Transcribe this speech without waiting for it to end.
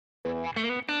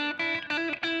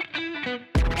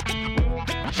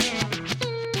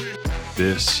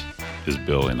This is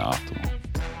Building Optimal,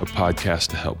 a podcast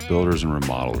to help builders and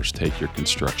remodelers take your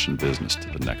construction business to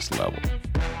the next level.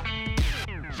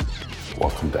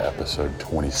 Welcome to episode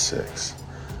 26.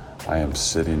 I am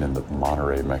sitting in the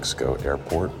Monterrey, Mexico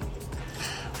airport,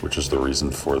 which is the reason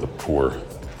for the poor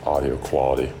audio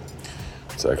quality.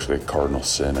 It's actually a cardinal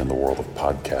sin in the world of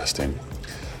podcasting.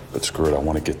 But screw it, I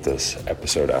want to get this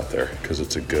episode out there because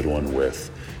it's a good one with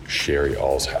Sherry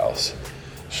Allshouse.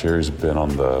 Sherry's been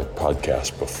on the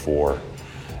podcast before,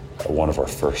 one of our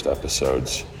first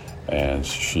episodes, and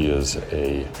she is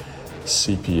a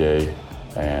CPA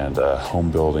and a home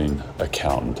building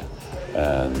accountant,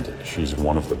 and she's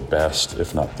one of the best,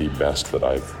 if not the best, that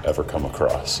I've ever come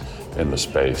across in the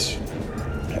space.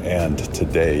 And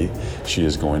today she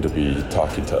is going to be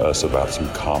talking to us about some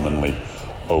commonly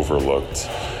overlooked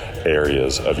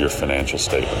areas of your financial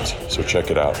statements. So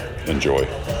check it out. Enjoy.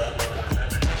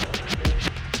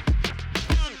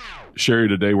 Sherry,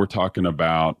 today we're talking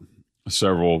about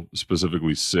several,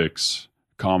 specifically 6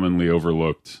 commonly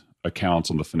overlooked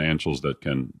accounts on the financials that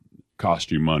can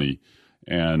cost you money.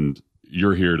 And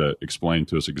you're here to explain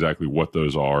to us exactly what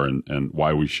those are and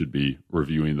why we should be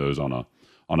reviewing those on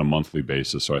a monthly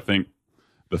basis. So I think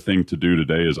the thing to do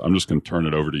today is I'm just going to turn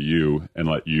it over to you and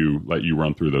let you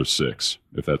run through those 6,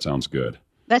 if that sounds good.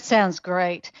 That sounds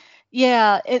great.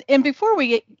 Yeah, and before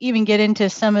we even get into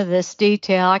some of this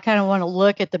detail, I kind of want to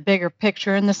look at the bigger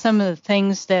picture and some of the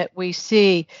things that we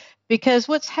see, because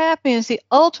what's happening is the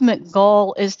ultimate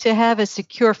goal is to have a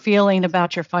secure feeling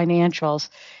about your financials.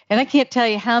 And I can't tell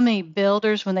you how many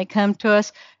builders, when they come to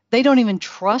us, they don't even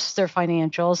trust their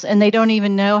financials, and they don't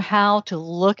even know how to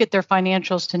look at their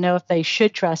financials to know if they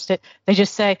should trust it. They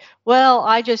just say, well,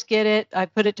 I just get it, I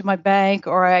put it to my bank,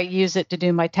 or I use it to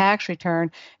do my tax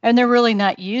return. And they're really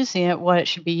not using it what it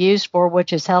should be used for,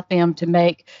 which is helping them to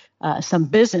make some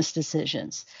business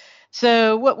decisions.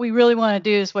 So what we really want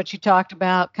to do is what you talked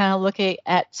about, kind of looking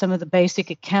at some of the basic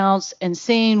accounts and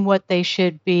seeing what they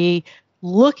should be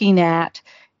looking at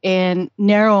and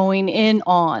narrowing in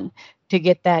on to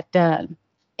get that done.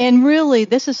 And really,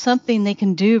 this is something they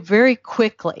can do very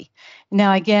quickly.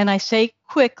 Now, again, I say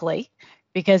quickly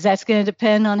because that's going to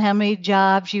depend on how many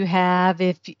jobs you have,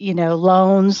 if,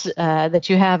 loans that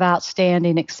you have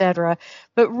outstanding, et cetera.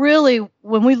 But really,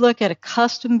 when we look at a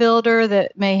custom builder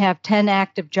that may have 10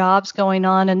 active jobs going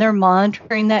on and they're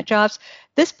monitoring that jobs,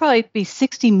 this probably be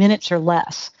 60 minutes or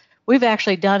less. We've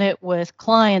actually done it with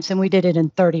clients and we did it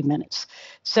in 30 minutes.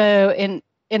 So,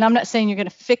 and I'm not saying you're going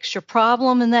to fix your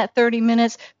problem in that 30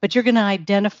 minutes, but you're going to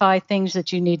identify things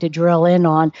that you need to drill in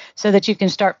on so that you can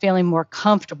start feeling more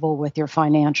comfortable with your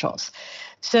financials.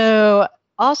 So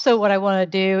also what I want to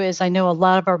do is I know a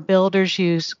lot of our builders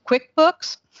use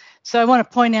QuickBooks. So I want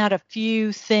to point out a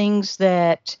few things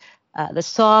that the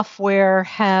software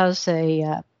has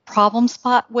a problem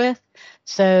spot with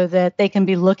so that they can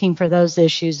be looking for those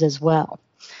issues as well.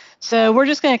 So we're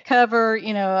just going to cover,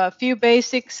 a few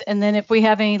basics, and then if we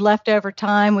have any leftover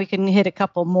time, we can hit a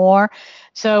couple more.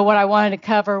 So what I wanted to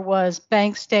cover was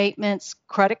bank statements,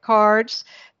 credit cards,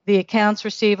 the accounts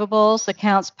receivables,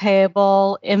 accounts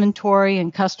payable, inventory,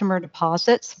 and customer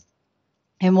deposits.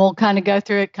 And we'll kind of go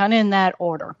through it kind of in that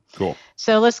order. Cool.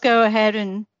 So let's go ahead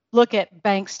and look at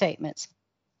bank statements.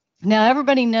 Now,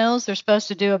 everybody knows they're supposed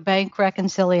to do a bank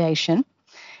reconciliation,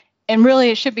 and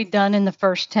really it should be done in the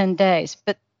first 10 days.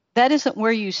 But that isn't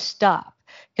where you stop,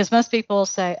 because most people will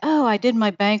say, oh, I did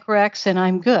my bank recs and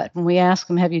I'm good. When we ask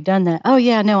them, have you done that? Oh,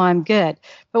 yeah, no, I'm good.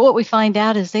 But what we find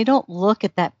out is they don't look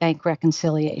at that bank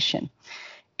reconciliation.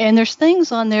 And there's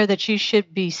things on there that you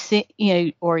should be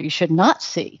seeing, or you should not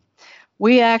see.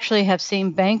 We actually have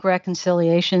seen bank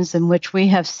reconciliations in which we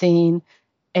have seen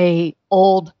a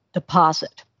old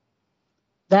deposit.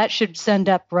 That should send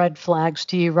up red flags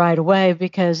to you right away,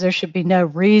 because there should be no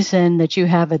reason that you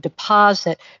have a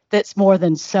deposit that's more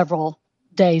than several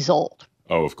days old.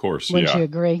 Oh, of course. Wouldn't you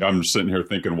agree? I'm just sitting here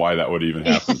thinking why that would even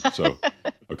happen. So,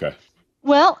 okay.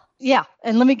 Well, yeah.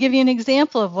 And let me give you an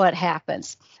example of what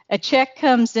happens. A check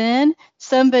comes in,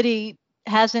 somebody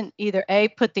hasn't either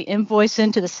put the invoice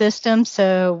into the system,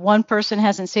 so one person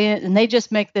hasn't seen it, and they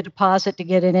just make the deposit to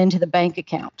get it into the bank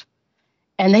account.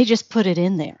 And they just put it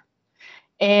in there.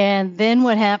 And then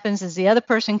what happens is the other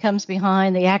person comes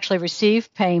behind, they actually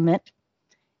receive payment,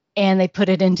 and they put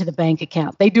it into the bank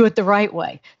account. They do it the right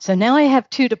way. So now I have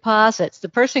 2 deposits. The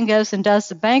person goes and does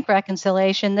the bank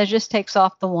reconciliation, that just takes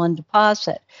off the 1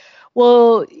 deposit.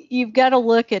 Well, you've got to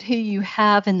look at who you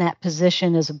have in that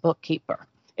position as a bookkeeper.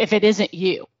 If it isn't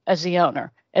you as the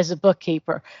owner, as a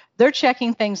bookkeeper, they're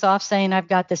checking things off saying, I've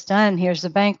got this done, here's the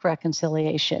bank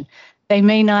reconciliation. They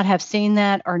may not have seen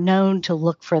that or known to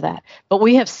look for that, but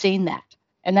we have seen that.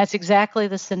 And that's exactly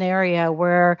the scenario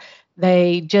where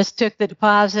they just took the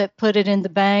deposit, put it in the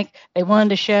bank. They wanted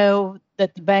to show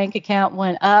that the bank account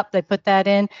went up. They put that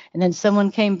in, and then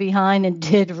someone came behind and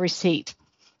did a receipt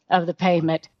of the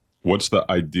payment. What's the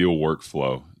ideal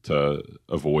workflow to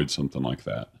avoid something like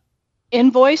that?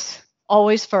 Invoice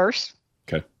always first.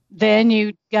 Okay. Then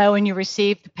you go and you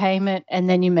receive the payment, and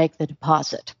then you make the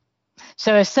deposit.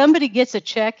 So if somebody gets a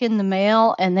check in the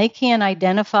mail and they can't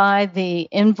identify the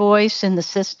invoice in the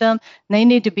system, they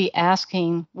need to be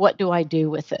asking, what do I do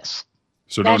with this?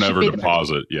 So don't ever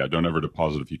deposit. Yeah, don't ever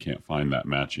deposit if you can't find that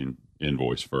matching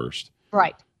invoice first.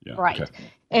 Right. Yeah. Right. Okay.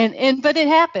 And but it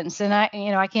happens, and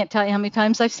I can't tell you how many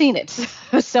times I've seen it.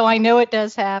 So I know it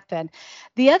does happen.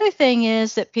 The other thing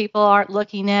is that people aren't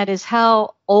looking at is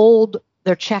how old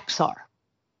their checks are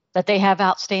that they have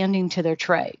outstanding to their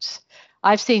trades.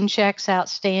 I've seen checks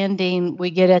outstanding. We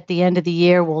get at the end of the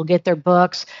year, we'll get their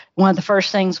books. One of the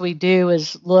first things we do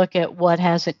is look at what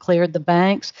hasn't cleared the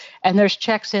banks. And there's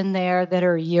checks in there that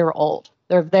are a year old.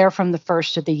 They're there from the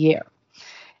first of the year.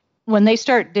 When they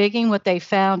start digging, what they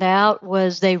found out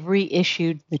was they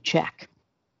reissued the check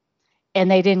and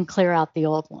they didn't clear out the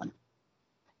old one.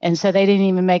 And so they didn't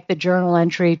even make the journal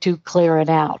entry to clear it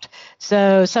out.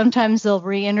 So sometimes they'll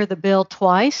re-enter the bill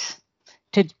twice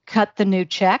to cut the new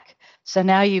check. So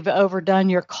now you've overdone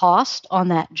your cost on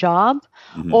that job,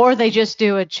 or they just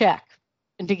do a check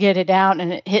to get it out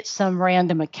and it hits some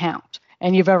random account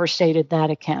and you've overstated that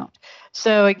account.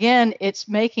 So again, it's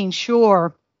making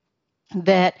sure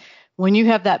that when you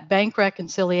have that bank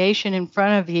reconciliation in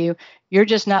front of you, you're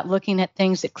just not looking at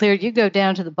things that cleared. You go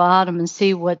down to the bottom and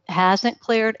see what hasn't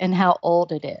cleared and how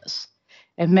old it is,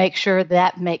 and make sure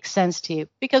that makes sense to you.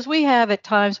 Because we have at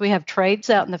times, we have trades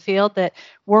out in the field that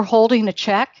we're holding a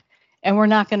check and we're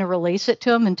not going to release it to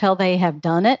them until they have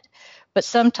done it. But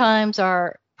sometimes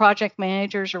our project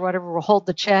managers or whatever will hold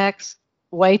the checks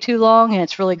way too long and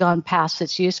it's really gone past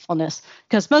its usefulness,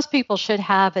 because most people should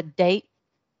have a date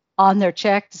on their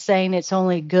check saying it's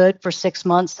only good for 6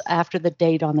 months after the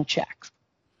date on the check.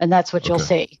 And that's what you'll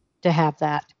see to have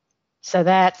that. So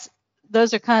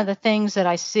those are kind of the things that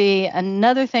I see.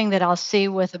 Another thing that I'll see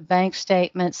with the bank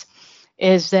statements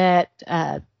is that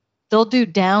they'll do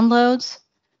downloads.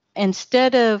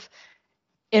 Instead of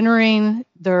entering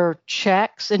their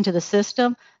checks into the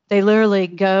system, they literally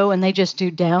go and they just do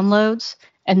downloads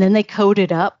and then they code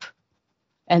it up.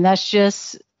 And that's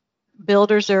just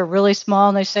builders that are really small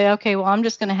and they say, okay, well, I'm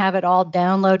just going to have it all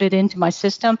downloaded into my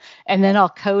system and then I'll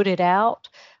code it out.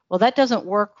 Well, that doesn't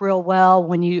work real well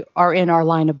when you are in our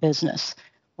line of business.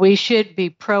 We should be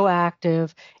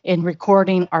proactive in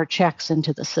recording our checks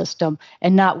into the system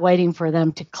and not waiting for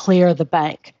them to clear the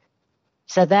bank.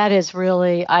 So that is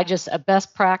really, a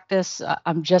best practice.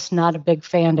 I'm just not a big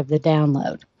fan of the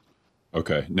download.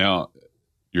 Okay. Now,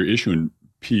 you're issuing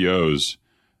POs,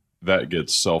 that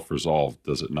gets self-resolved,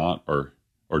 does it not? Or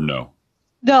no?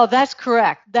 No, that's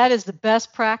correct. That is the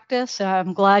best practice.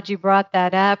 I'm glad you brought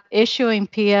that up. Issuing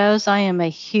POs, I am a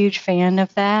huge fan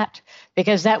of that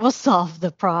because that will solve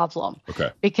the problem.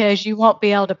 Okay. Because you won't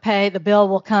be able to pay. The bill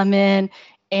will come in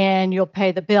and you'll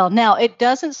pay the bill. Now, it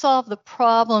doesn't solve the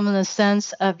problem in the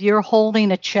sense of you're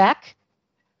holding a check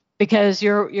because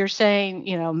you're saying,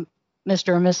 Mr.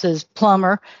 or Mrs.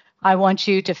 Plumber, I want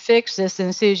you to fix this. And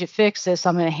as soon as you fix this,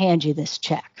 I'm going to hand you this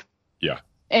check. Yeah.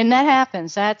 And that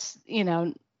happens. That's,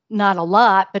 not a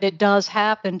lot, but it does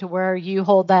happen to where you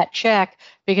hold that check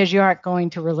because you aren't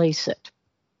going to release it.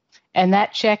 And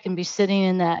that check can be sitting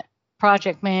in that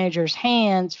project manager's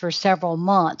hands for several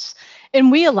months.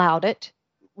 And we allowed it.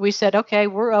 We said, okay,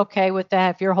 we're okay with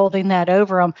that if you're holding that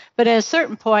over them. But at a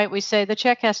certain point, we say the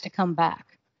check has to come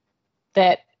back.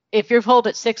 That if you've held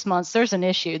it 6 months, there's an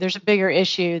issue. There's a bigger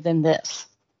issue than this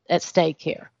at stake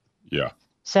here. Yeah.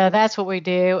 So that's what we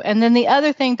do. And then the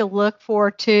other thing to look for,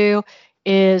 too,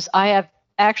 is I have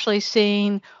actually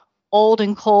seen old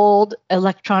and cold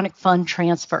electronic fund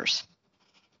transfers.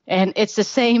 And it's the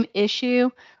same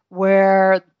issue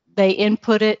where they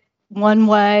input it one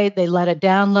way, they let a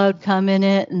download come in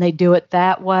it, and they do it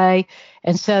that way.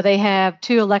 And so they have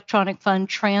 2 electronic fund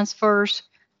transfers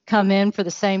come in for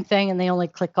the same thing, and they only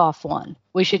click off one.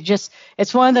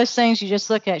 It's one of those things you just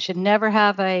look at. Should never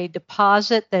have a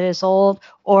deposit that is old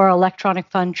or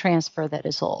electronic fund transfer that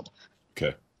is old.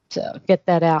 Okay. So get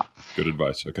that out. Good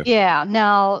advice. Okay. Yeah.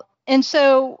 Now, and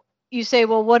so you say,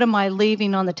 well, what am I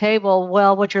leaving on the table?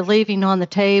 Well, what you're leaving on the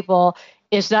table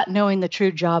is not knowing the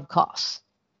true job costs.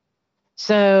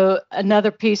 So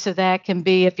another piece of that can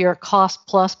be if you're a cost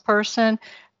plus person,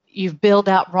 you've billed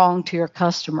out wrong to your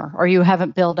customer or you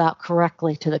haven't billed out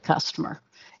correctly to the customer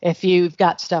if you've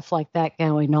got stuff like that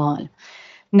going on.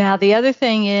 Now, the other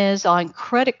thing is on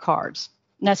credit cards.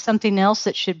 That's something else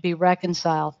that should be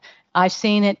reconciled. I've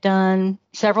seen it done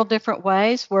several different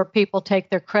ways where people take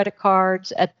their credit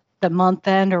cards at the month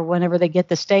end or whenever they get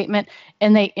the statement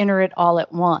and they enter it all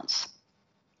at once.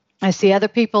 I see other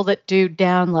people that do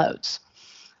downloads.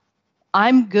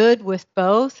 I'm good with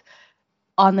both.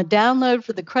 On the download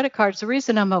for the credit cards, the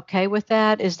reason I'm okay with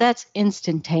that is that's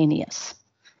instantaneous.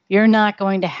 You're not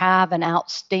going to have an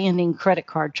outstanding credit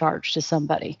card charge to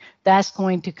somebody. That's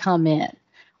going to come in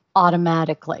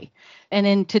automatically. And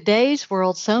in today's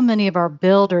world, so many of our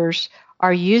builders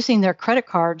are using their credit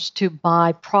cards to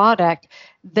buy product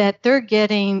that they're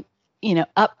getting,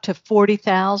 up to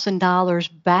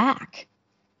 $40,000 back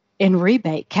in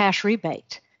rebate, cash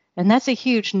rebate. And that's a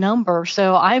huge number.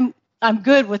 So I'm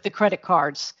good with the credit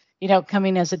cards,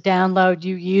 coming as a download,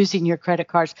 you using your credit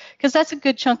cards, because that's a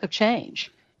good chunk of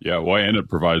change. Yeah, well, and it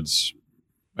provides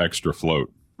extra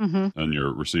float on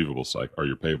your receivable cycle or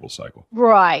your payable cycle.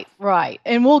 Right.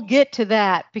 And we'll get to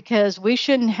that because we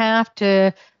shouldn't have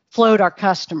to float our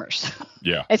customers.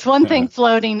 Yeah. It's one thing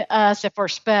floating us if we're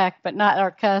spec, but not our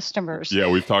customers. Yeah,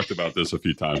 we've talked about this a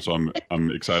few times, so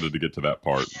I'm excited to get to that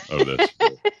part of this.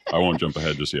 I won't jump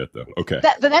ahead just yet, though. Okay.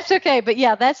 That's okay. But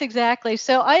yeah, that's exactly.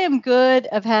 So I am good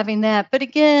of having that. But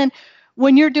again,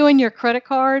 when you're doing your credit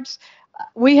cards,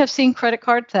 we have seen credit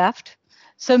card theft.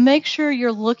 So make sure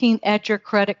you're looking at your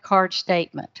credit card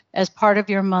statement as part of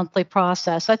your monthly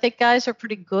process. I think guys are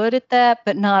pretty good at that,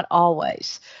 but not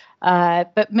always.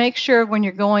 But make sure when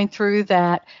you're going through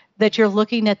that you're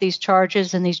looking at these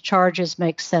charges and these charges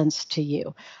make sense to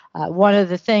you. One of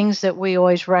the things that we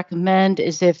always recommend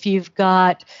is if you've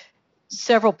got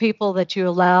several people that you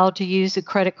allow to use the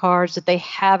credit cards, that they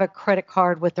have a credit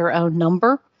card with their own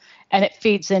number and it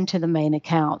feeds into the main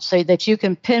account so that you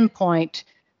can pinpoint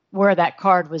where that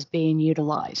card was being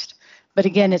utilized. But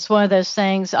again, it's one of those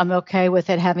things, I'm okay with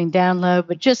it having download,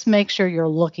 but just make sure you're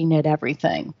looking at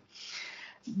everything.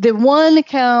 The one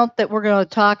account that we're going to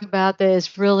talk about that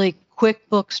is really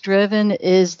QuickBooks driven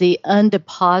is the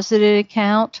undeposited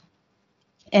account.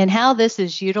 And how this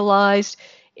is utilized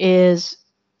is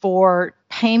for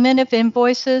payment of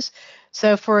invoices.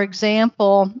 So for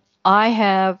example, I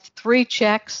have 3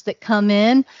 checks that come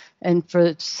in, and for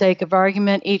the sake of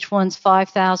argument, each one's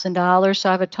 $5,000. So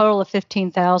I have a total of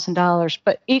 $15,000,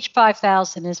 but each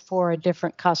 $5,000 is for a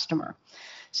different customer.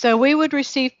 So we would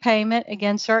receive payment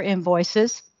against our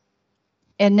invoices.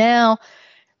 And now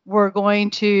we're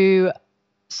going to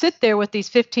sit there with these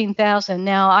 $15,000.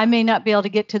 Now I may not be able to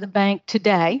get to the bank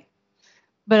today,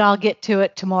 but I'll get to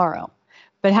it tomorrow.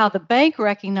 But how the bank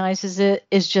recognizes it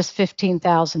is just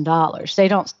 $15,000. They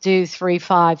don't do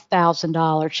 $3,000,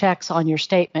 $5,000 checks on your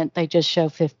statement. They just show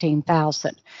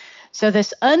 $15,000. So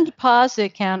this undeposited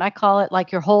account, I call it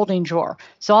like your holding drawer.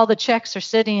 So all the checks are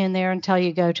sitting in there until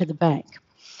you go to the bank.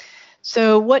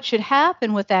 So what should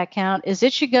happen with that account is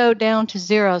it should go down to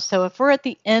zero. So if we're at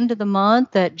the end of the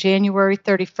month at January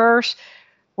 31st,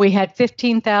 we had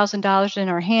 $15,000 in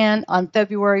our hand. On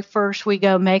February 1st, we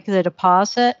go make the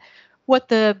deposit. What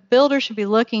the builder should be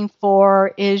looking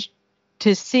for is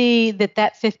to see that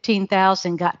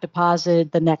 $15,000 got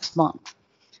deposited the next month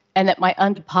and that my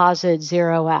undeposited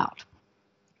zero out.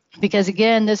 Because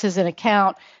again, this is an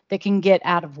account that can get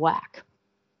out of whack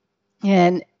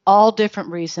and all different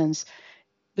reasons.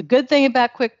 The good thing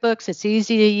about QuickBooks, it's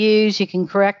easy to use. You can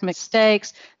correct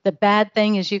mistakes. The bad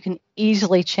thing is you can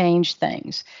easily change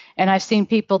things. And I've seen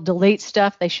people delete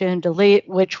stuff they shouldn't delete,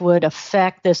 which would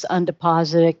affect this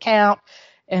undeposited account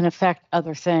and affect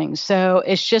other things. So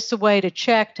it's just a way to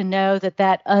check to know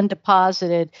that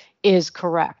undeposited is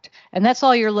correct. And that's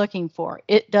all you're looking for.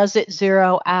 Does it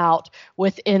zero out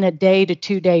within a day to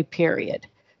 2 day period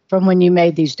from when you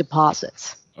made these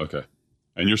deposits? Okay.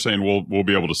 And you're saying we'll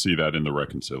be able to see that in the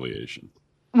reconciliation?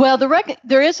 Well,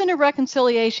 there isn't a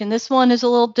reconciliation. This one is a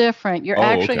little different. You're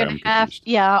actually going to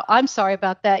have, I'm sorry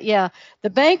about that. Yeah, the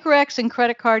bank recs and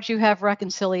credit cards, you have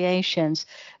reconciliations.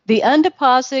 The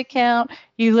undeposited account,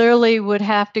 you literally would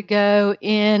have to go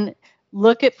in,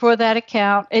 look for that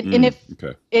account. And if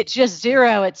it's just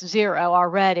zero, it's zero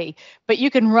already. But you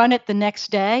can run it the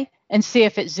next day and see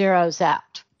if it zeroes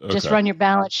out. Okay. Just run your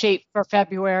balance sheet for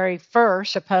February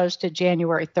 1st opposed to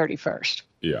January 31st.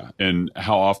 Yeah. And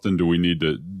how often do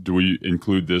we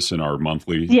include this in our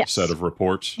monthly set of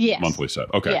reports? Yes. Monthly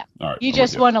set. Okay. Yeah. All right. You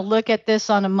just want to look at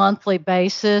this on a monthly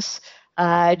basis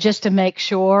just to make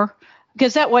sure.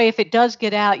 Because that way, if it does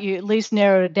get out, you at least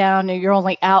narrow it down and you're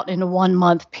only out in a 1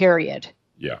 month period.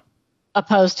 Yeah.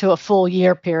 Opposed to a full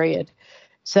year period.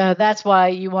 So that's why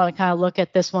you want to kind of look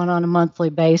at this one on a monthly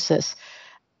basis.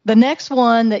 The next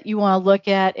one that you want to look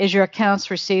at is your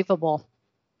accounts receivable.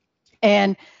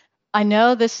 And I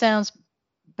know this sounds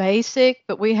basic,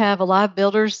 but we have a lot of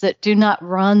builders that do not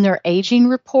run their aging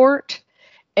report.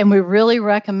 And we really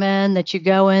recommend that you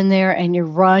go in there and you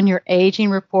run your aging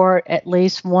report at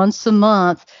least once a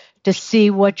month to see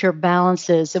what your balance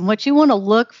is. And what you want to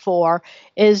look for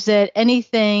is that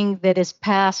anything that is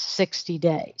past 60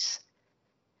 days.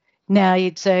 Now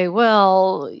you'd say,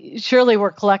 well, surely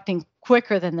we're collecting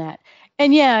quicker than that.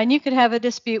 And yeah, and you could have a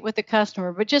dispute with the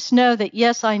customer, but just know that,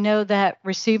 yes, I know that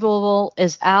receivable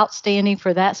is outstanding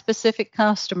for that specific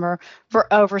customer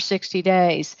for over 60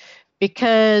 days.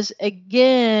 Because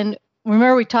again,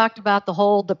 remember we talked about the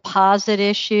whole deposit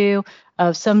issue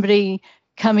of somebody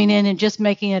coming in and just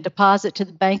making a deposit to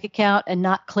the bank account and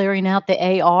not clearing out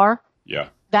the AR? Yeah.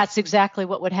 That's exactly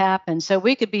what would happen. So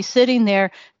we could be sitting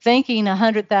there thinking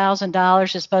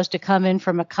 $100,000 is supposed to come in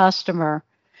from a customer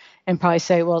and probably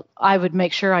say, well, I would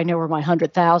make sure I know where my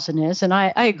 100,000 is. And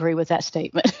I agree with that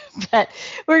statement. But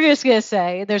we're just going to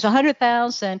say there's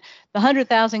 100,000. The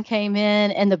 100,000 came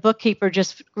in and the bookkeeper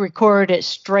just recorded it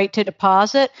straight to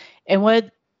deposit. And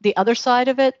what the other side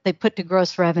of it, they put to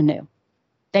gross revenue.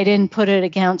 They didn't put it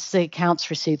against the accounts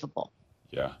receivable.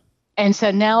 Yeah. And so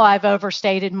now I've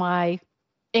overstated my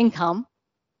income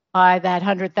by that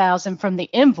 100,000 from the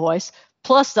invoice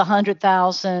plus the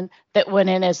 100,000 that went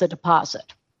in as a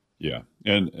deposit. Yeah.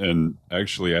 And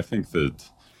actually, I think that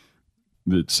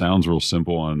it sounds real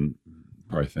simple, and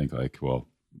probably think like, well,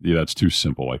 yeah, that's too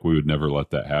simple. Like we would never let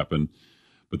that happen.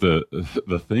 But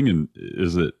the thing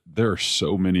is that there are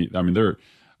so many. I mean,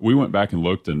 we went back and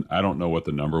looked, and I don't know what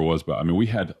the number was, but I mean, we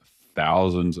had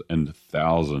thousands and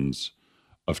thousands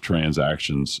of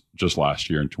transactions just last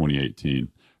year in 2018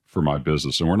 for my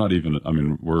business. And we're not even. I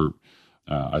mean,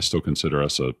 I still consider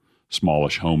us a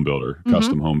smallish home builder,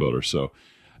 custom home builder. So.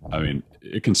 I mean,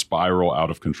 it can spiral out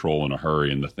of control in a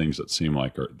hurry, and the things that seem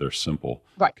like they're simple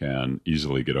can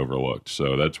easily get overlooked.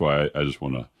 So that's why I just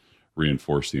want to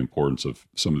reinforce the importance of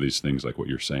some of these things, like what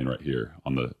you're saying right here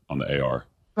on the AR.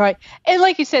 Right, and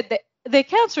like you said, the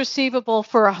accounts receivable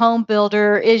for a home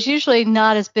builder is usually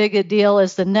not as big a deal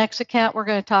as the next account we're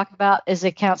going to talk about is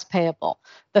accounts payable.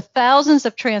 The thousands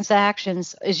of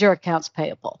transactions is your accounts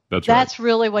payable. That's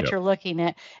really what you're looking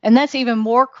at, and that's even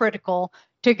more critical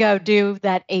to go do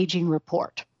that aging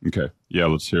report. Okay. Yeah,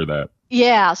 let's hear that.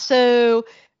 Yeah. So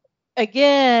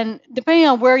again, depending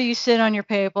on where you sit on your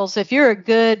payables, if you're a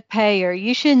good payer,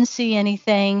 you shouldn't see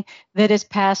anything that is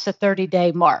past the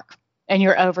 30-day mark and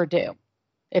you're overdue.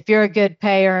 If you're a good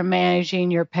payer and managing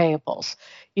your payables,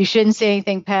 you shouldn't see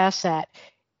anything past that.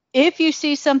 If you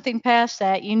see something past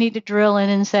that, you need to drill in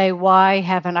and say, why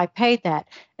haven't I paid that?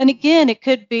 And again, it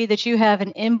could be that you have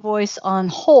an invoice on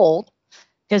hold.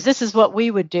 Because this is what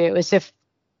we would do is if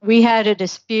we had a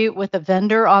dispute with a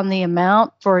vendor on the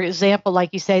amount, for example,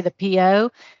 like you say, the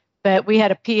PO, but we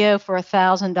had a PO for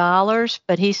 $1,000,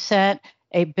 but he sent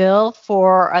a bill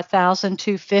for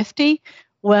 $1,250.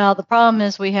 Well, the problem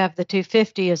is we have the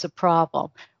 $250 as a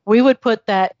problem. We would put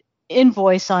that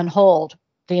invoice on hold,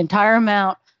 the entire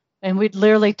amount, and we'd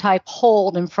literally type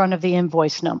hold in front of the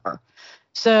invoice number.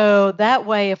 So that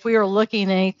way, if we were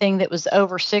looking at anything that was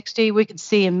over 60, we could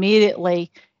see immediately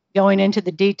going into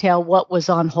the detail what was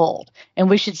on hold. And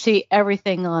we should see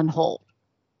everything on hold.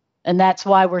 And that's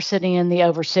why we're sitting in the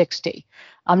over 60.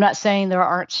 I'm not saying there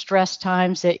aren't stress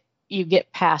times that you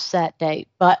get past that date,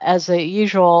 but as a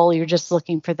usual, you're just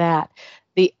looking for that.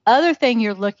 The other thing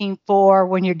you're looking for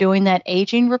when you're doing that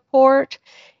aging report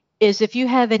is if you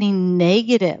have any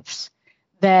negatives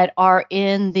that are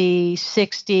in the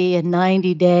 60 and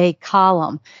 90-day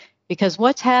column. Because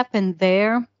what's happened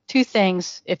there, two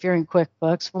things if you're in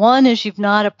QuickBooks. One is you've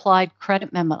not applied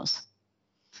credit memos.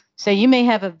 So you may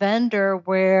have a vendor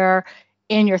where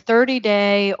in your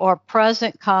 30-day or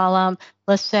present column,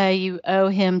 let's say you owe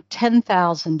him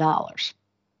 $10,000.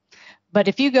 But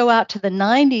if you go out to the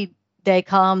 90-day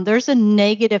column, there's a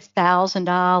negative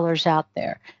 $1,000 out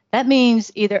there. That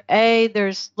means either A,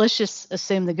 let's just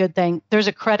assume the good thing, there's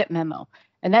a credit memo.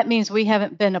 And that means we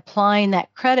haven't been applying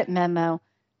that credit memo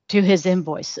to his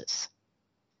invoices.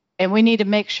 And we need to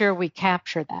make sure we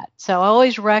capture that. So I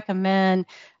always recommend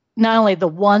not only the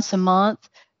once a month,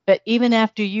 but even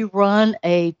after you run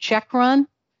a check run,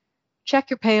 check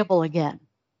your payable again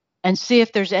and see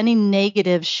if there's any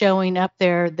negatives showing up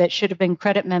there that should have been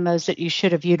credit memos that you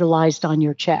should have utilized on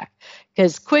your check.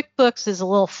 Because QuickBooks is a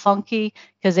little funky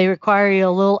because they require you a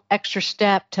little extra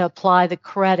step to apply the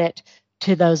credit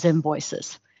to those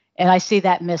invoices. And I see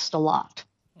that missed a lot.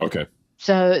 Okay.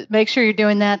 So make sure you're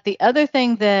doing that. The other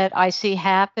thing that I see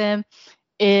happen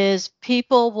is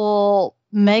people will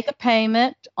make a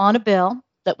payment on a bill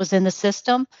that was in the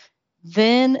system.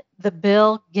 Then the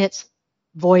bill gets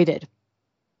voided.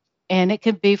 And it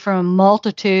could be from a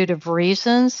multitude of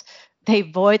reasons. They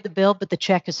void the bill, but the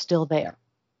check is still there.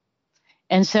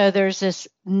 And so there's this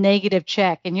negative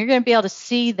check. And you're going to be able to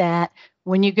see that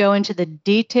when you go into the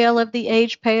detail of the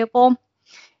age payable,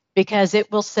 because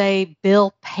it will say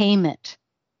bill payment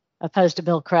opposed to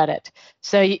bill credit.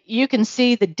 So you can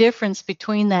see the difference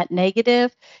between that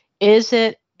negative. Is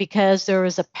it because there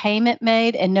was a payment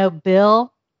made and no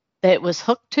bill that it was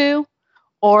hooked to?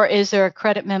 Or is there a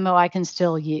credit memo I can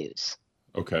still use?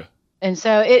 Okay. And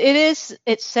so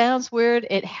it sounds weird.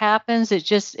 It happens.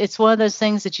 It's one of those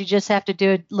things that you just have to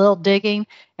do a little digging.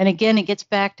 And again, it gets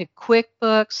back to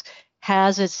QuickBooks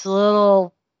has its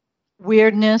little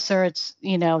weirdness or its,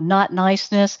 not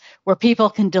niceness where people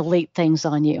can delete things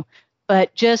on you.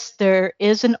 But just there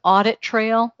is an audit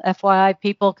trail. FYI,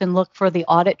 people can look for the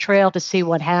audit trail to see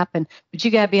what happened. But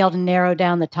you got to be able to narrow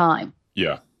down the time.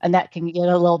 Yeah. And that can get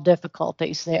a little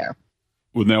difficulties there.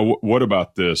 Well, now, what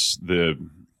about this?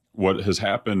 What has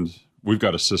happened? We've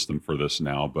got a system for this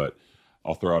now, but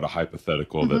I'll throw out a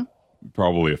hypothetical that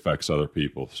probably affects other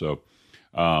people. So,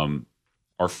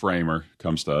 our framer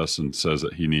comes to us and says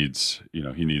that he needs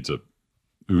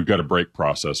we've got a break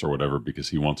process or whatever because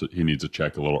he needs a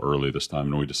check a little early this time,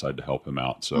 and we decide to help him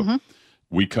out. So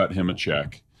we cut him a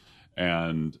check,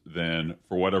 and then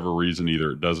for whatever reason,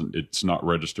 either it's not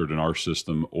registered in our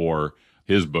system, or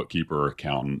his bookkeeper or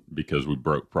accountant, because we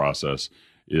broke process,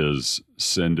 is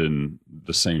sending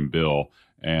the same bill,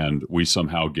 and we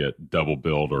somehow get double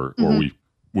billed or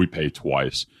we pay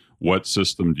twice. What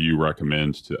system do you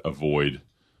recommend to avoid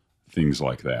things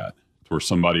like that, where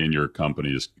somebody in your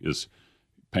company is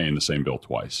paying the same bill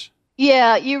twice?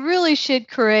 Yeah, you really should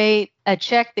create a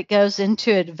check that goes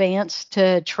into advance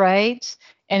to trades,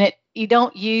 and you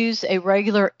don't use a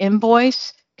regular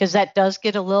invoice because that does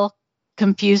get a little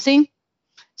confusing.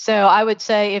 So I would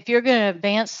say if you're going to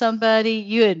advance somebody,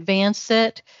 you advance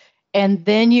it, and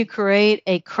then you create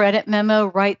a credit memo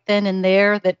right then and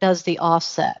there that does the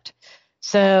offset.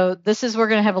 So we're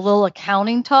going to have a little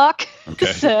accounting talk.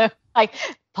 Okay. So I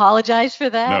apologize for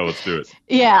that. No, let's do it.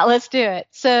 Yeah, let's do it.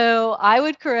 So I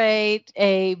would create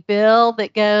a bill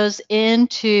that goes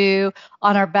into,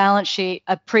 on our balance sheet,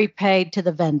 a prepaid to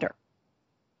the vendor.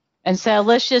 And so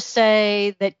let's just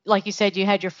say that, like you said, you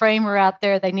had your framer out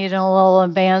there, they needed a little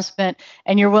advancement,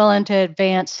 and you're willing to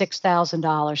advance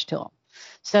 $6,000 to them.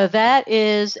 So that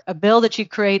is a bill that you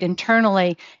create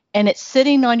internally, and it's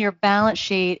sitting on your balance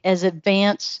sheet as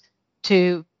advance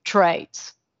to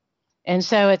trades. And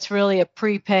so it's really a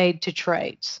prepaid to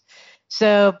trades.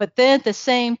 So, but then at the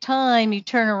same time, you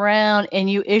turn around and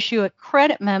you issue a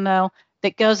credit memo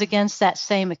that goes against that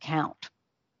same account,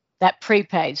 that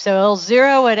prepaid. So it'll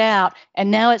zero it out, and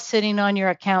now it's sitting on your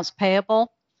accounts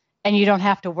payable, and you don't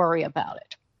have to worry about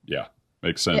it. Yeah,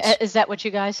 makes sense. Is that what you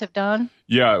guys have done?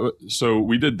 Yeah, so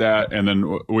we did that, and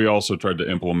then we also tried to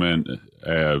implement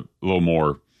a little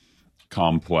more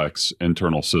complex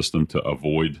internal system to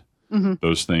avoid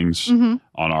those things on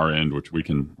our end, which we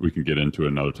can get into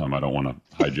another time. I don't want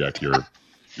to hijack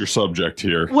your subject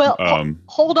here. Well,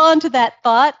 hold on to that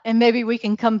thought, and maybe we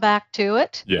can come back to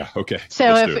it. Yeah, okay.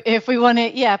 So if we want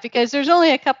to, because there's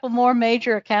only a couple more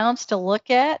major accounts to look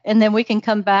at, and then we can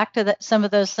come back to some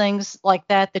of those things like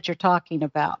that you're talking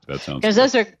about. That sounds because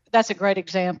that's a great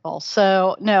example.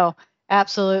 So no,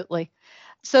 absolutely.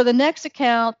 So the next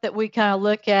account that we kind of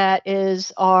look at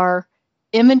is our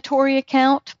inventory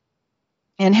account.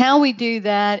 And how we do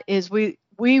that is we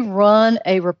run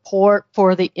a report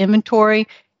for the inventory,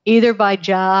 either by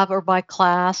job or by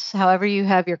class, however you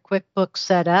have your QuickBooks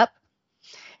set up.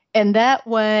 And that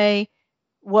way,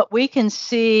 what we can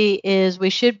see is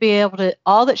we should be able to,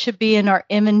 all that should be in our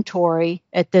inventory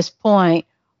at this point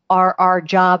are our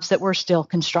jobs that we're still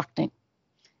constructing.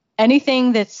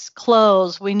 Anything that's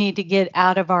closed, we need to get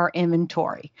out of our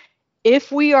inventory.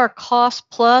 If we are cost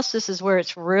plus, this is where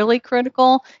it's really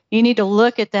critical. You need to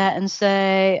look at that and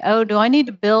say, oh, do I need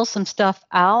to bill some stuff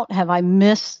out? Have I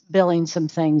missed billing some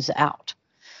things out?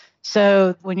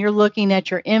 So when you're looking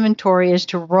at your inventory is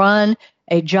to run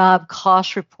a job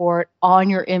cost report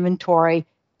on your inventory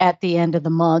at the end of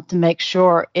the month to make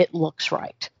sure it looks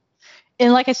right.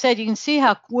 And like I said, you can see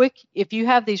how quick, if you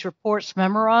have these reports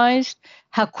memorized,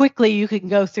 how quickly you can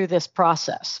go through this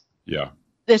process. Yeah.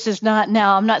 This is not,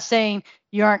 now I'm not saying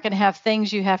you aren't going to have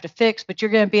things you have to fix, but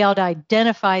you're going to be able to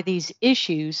identify these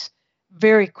issues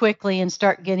very quickly and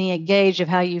start getting a gauge of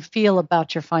how you feel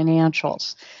about your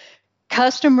financials.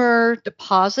 Customer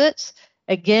deposits,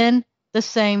 again, the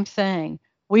same thing.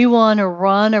 We want to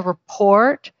run a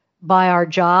report by our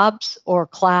jobs or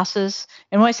classes.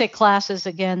 And when I say classes,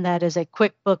 again, that is a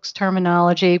QuickBooks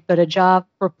terminology, but a job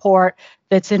report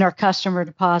that's in our customer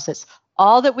deposits.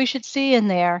 All that we should see in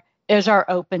there is our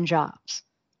open jobs,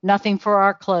 nothing for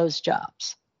our closed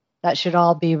jobs. That should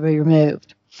all be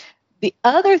removed. The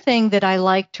other thing that I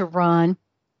like to run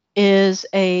is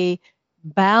a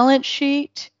balance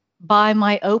sheet by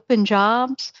my open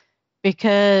jobs,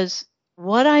 because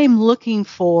what I'm looking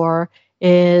for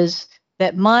is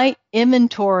that my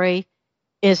inventory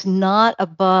is not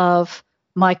above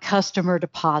my customer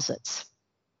deposits.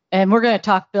 And we're going to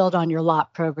talk build on your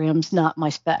lot programs, not my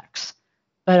specs.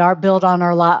 But our build on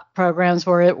our lot programs,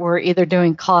 we're either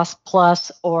doing cost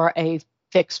plus or a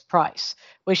fixed price.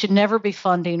 We should never be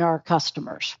funding our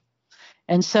customers.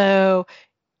 And so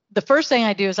the first thing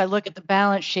I do is I look at the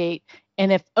balance sheet,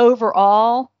 and if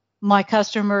overall my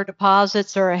customer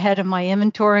deposits are ahead of my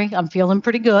inventory, I'm feeling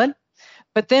pretty good.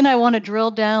 But then I want to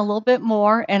drill down a little bit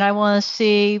more, and I want to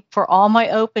see for all my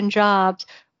open jobs,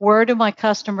 where do my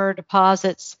customer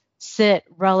deposits sit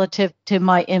relative to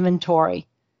my inventory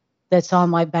that's on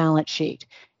my balance sheet.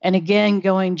 And again,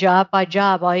 going job by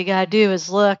job, all you got to do is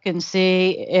look and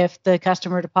see if the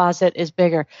customer deposit is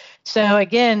bigger. So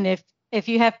again, if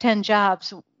you have 10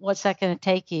 jobs, what's that going to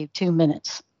take you? 2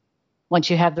 minutes once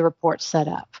you have the report set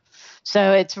up.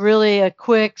 So it's really a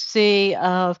quick see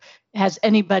of, has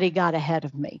anybody got ahead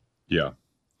of me? Yeah.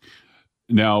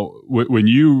 Now, when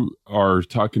you are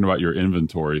talking about your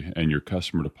inventory and your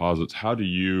customer deposits, how do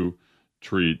you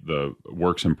treat the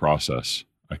works in process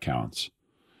accounts?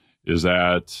 Is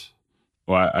that,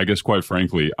 well, I guess quite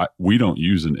frankly, we don't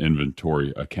use an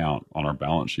inventory account on our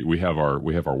balance sheet. We have our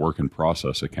work in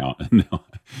process account, and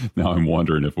now I'm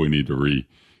wondering if we need to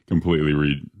completely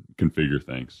reconfigure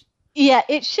things. Yeah,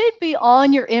 it should be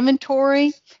on your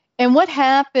inventory. And what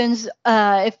happens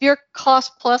if you're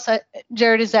cost plus,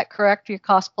 Jared, is that correct? Your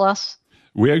cost plus?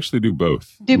 We actually do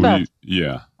both. Both?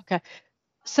 Yeah. Okay.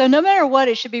 So no matter what,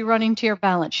 it should be running to your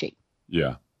balance sheet.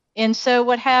 Yeah. And so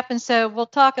what happens, so we'll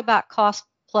talk about cost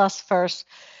plus first,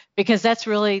 because that's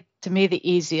really, to me,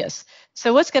 the easiest.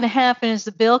 So what's going to happen is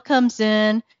the bill comes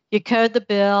in, you code the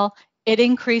bill, it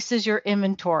increases your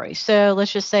inventory. So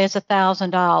let's just say it's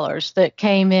 $1,000 that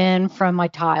came in from my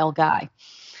tile guy.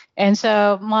 And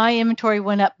so my inventory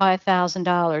went up by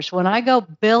 $1,000. When I go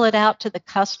bill it out to the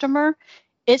customer,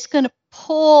 it's going to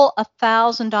pull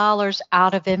 $1,000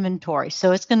 out of inventory.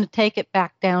 So it's going to take it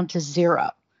back down to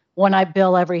zero when I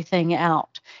bill everything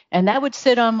out. And that would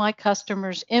sit on my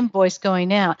customer's invoice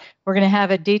going out. We're going to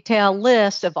have a detailed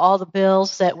list of all the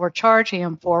bills that we're charging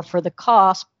them for the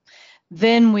cost.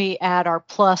 Then we add our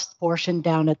plus portion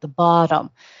down at the bottom.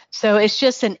 So it's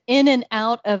just an in and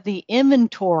out of the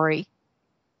inventory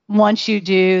once you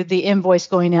do the invoice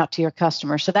going out to your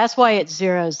customer. So that's why it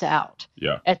zeroes out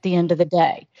at the end of the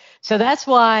day. So that's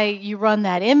why you run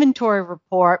that inventory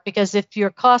report, because if your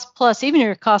cost plus, even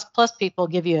your cost plus people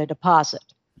give you a deposit.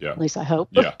 Yeah. At least I hope.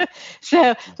 Yeah.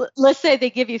 So let's say they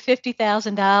give you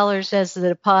 $50,000 as the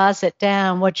deposit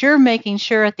down. What you're making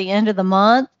sure at the end of the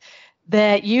month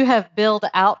that you have billed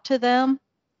out to them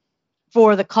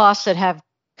for the costs that have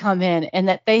come in, and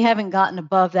that they haven't gotten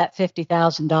above that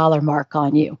 $50,000 mark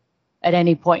on you at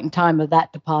any point in time of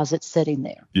that deposit sitting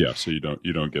there. Yeah, so you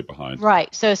don't get behind.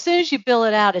 Right. So as soon as you bill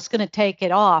it out, it's going to take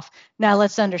it off. Now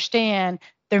let's understand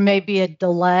there may be a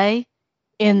delay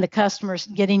in the customers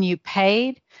getting you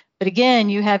paid, but again,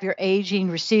 you have your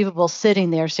aging receivable sitting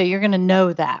there, so you're going to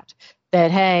know that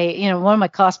hey, one of my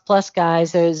cost plus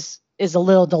guys is a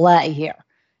little delay here.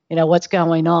 What's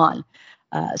going on.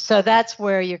 So that's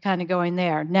where you're kind of going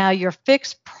there. Now, your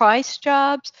fixed price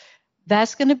jobs,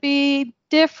 that's going to be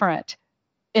different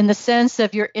in the sense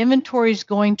of your inventory is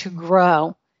going to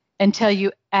grow until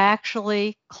you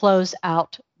actually close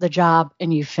out the job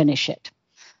and you finish it.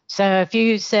 So if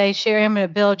you say, Sherry, I'm going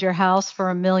to build your house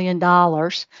for $1 million.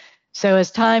 So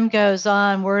as time goes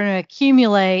on, we're going to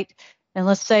accumulate, and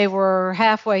let's say we're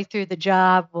halfway through the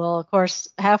job. Well, of course,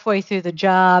 halfway through the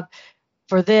job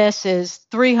for this is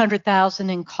 $300,000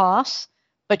 in costs,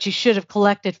 but you should have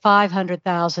collected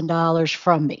 $500,000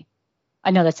 from me.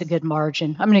 I know that's a good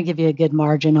margin. I'm going to give you a good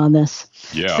margin on this.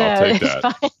 Yeah, so, I'll take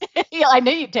that. Yeah, I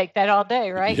knew you'd take that all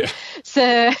day, right? Yeah.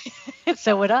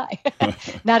 So would I.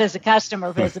 Not as a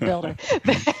customer, but as a builder.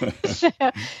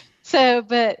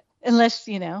 But unless,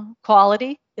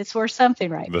 quality, it's worth something,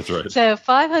 right? That's right. So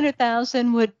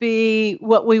 $500,000 would be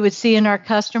what we would see in our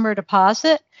customer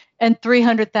deposit, and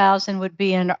 $300,000 would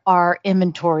be in our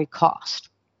inventory cost.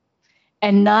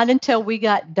 And not until we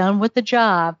got done with the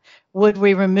job would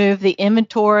we remove the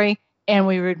inventory and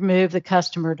we remove the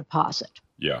customer deposit.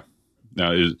 Yeah.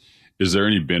 Now, is there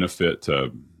any benefit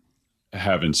to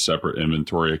having separate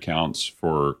inventory accounts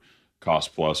for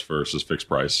cost plus versus fixed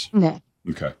price? No.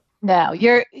 Okay. No,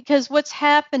 because what's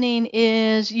happening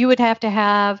is you would have to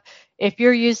have, if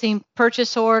you're using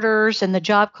purchase orders and the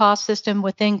job cost system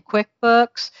within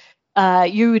QuickBooks,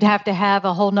 you would have to have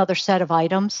a whole nother set of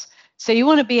items. So you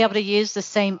want to be able to use the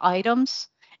same items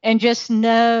and just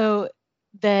know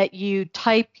that you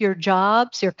type your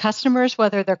jobs, your customers,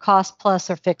 whether they're cost plus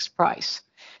or fixed price,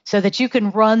 so that you can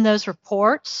run those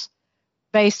reports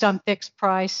based on fixed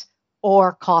price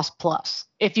or cost plus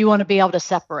if you want to be able to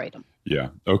separate them. Yeah.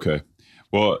 Okay.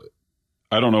 Well,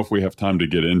 I don't know if we have time to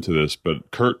get into this,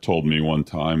 but Kurt told me one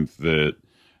time that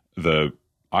the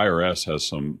IRS has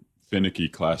some finicky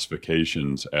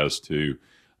classifications as to,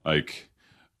 like,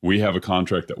 we have a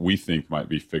contract that we think might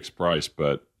be fixed price,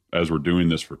 but as we're doing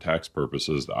this for tax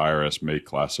purposes, the IRS may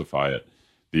classify it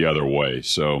the other way.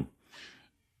 So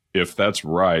if that's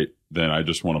right, then I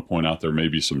just want to point out there may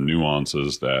be some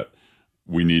nuances that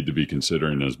we need to be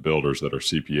considering as builders that our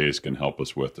CPAs can help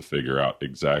us with to figure out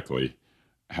exactly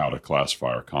how to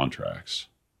classify our contracts.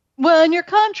 Well, and your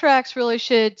contracts really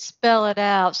should spell it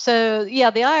out. So,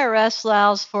 yeah, the IRS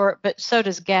allows for it, but so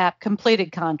does GAAP,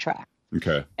 completed contract.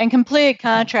 Okay. And completed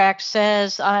contract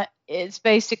says it's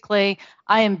basically,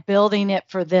 I am building it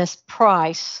for this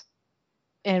price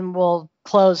and will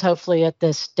close hopefully at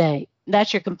this date.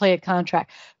 That's your completed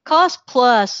contract. Cost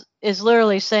plus is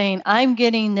literally saying, I'm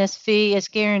getting this fee, it's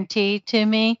guaranteed to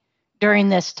me during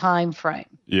this time frame.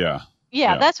 Yeah.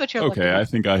 Yeah, that's what you're looking at. Okay, I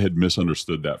think I had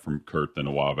misunderstood that from Kurt then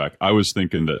a while back. I was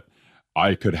thinking that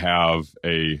I could have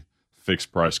a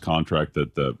fixed price contract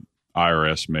that the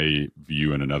IRS may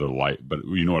view in another light. But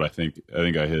you know what I think?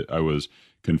 I was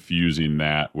confusing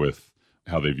that with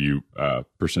how they view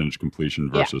percentage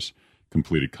completion versus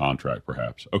completed contract,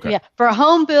 perhaps. Okay. Yeah, for a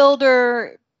home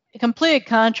builder, completed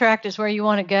contract is where you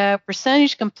want to go.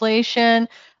 Percentage completion,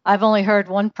 I've only heard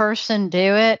one person do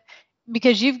it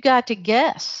because you've got to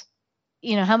guess.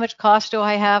 You know, how much cost do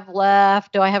I have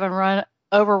left? Do I have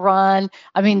overrun?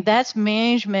 I mean, that's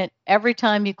management every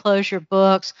time you close your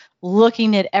books,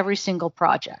 looking at every single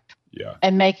project. Yeah.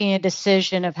 And making a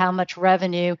decision of how much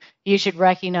revenue you should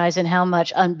recognize and how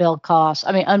much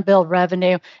unbilled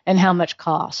revenue and how much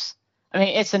costs. I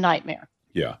mean, it's a nightmare.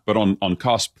 Yeah. But on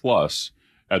cost plus,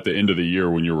 at the end of the year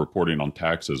when you're reporting on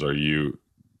taxes, are you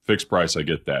fixed price? I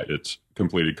get that. It's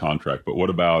completed contract. But what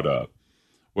about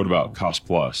cost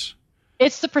plus?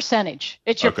 It's the percentage.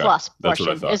 It's your plus portion.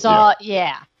 That's what I thought.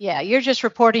 Yeah. You're just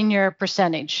reporting your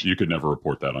percentage. You could never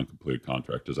report that on completed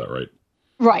contract. Is that right?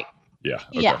 Right. Yeah.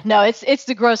 Okay. Yeah. No, it's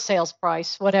the gross sales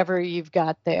price, whatever you've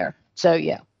got there. So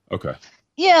yeah. Okay.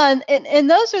 Yeah, and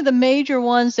those are the major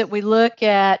ones that we look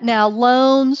at. Now,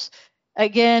 loans,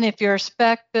 again, if you're a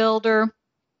spec builder,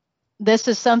 this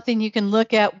is something you can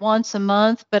look at once a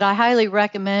month, but I highly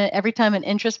recommend every time an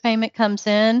interest payment comes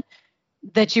in,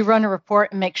 that you run a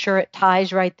report and make sure it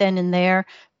ties right then and there.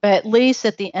 But at least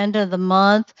at the end of the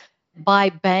month, by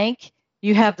bank,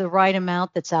 you have the right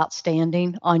amount that's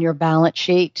outstanding on your balance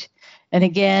sheet. And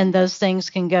again, those things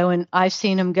can go in. I've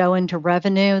seen them go into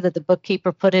revenue, that the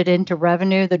bookkeeper put it into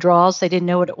revenue, the draws, they didn't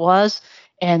know what it was,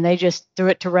 and they just threw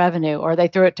it to revenue, or they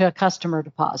threw it to a customer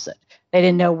deposit. They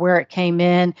didn't know where it came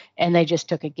in, and they just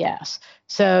took a guess.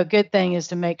 So a good thing is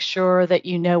to make sure that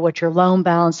you know what your loan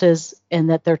balance is and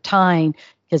that they're tying.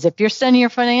 Because if you're sending your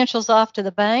financials off to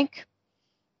the bank,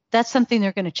 that's something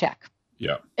they're going to check.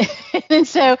 Yeah. And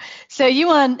so you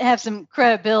want to have some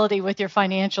credibility with your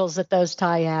financials that those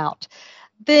tie out.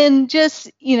 Then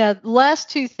just, the last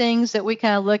two things that we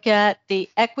kind of look at, the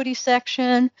equity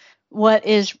section, what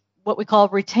we call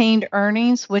retained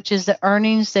earnings, which is the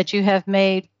earnings that you have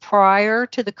made prior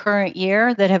to the current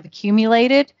year that have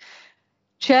accumulated.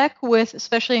 Check with,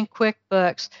 especially in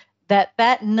QuickBooks,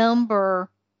 that number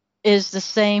is the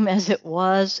same as it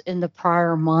was in the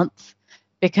prior month,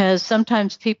 because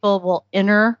sometimes people will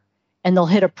enter and they'll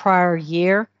hit a prior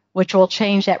year, which will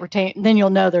change that retain. Then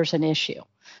you'll know there's an issue.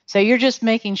 So you're just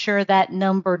making sure that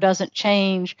number doesn't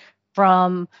change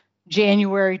from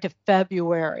January to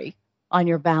February on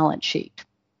your balance sheet.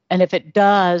 And if it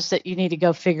does, that you need to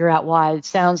go figure out why. It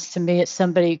sounds to me it's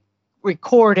somebody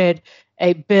recorded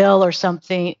a bill or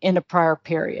something in a prior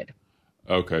period.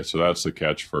 Okay, so that's the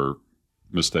catch for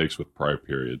mistakes with prior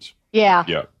periods. Yeah.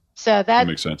 Yeah. So that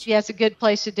makes sense. Yeah, it's a good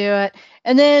place to do it.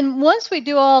 And then once we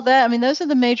do all that, those are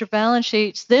the major balance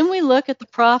sheets. Then we look at the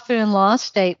profit and loss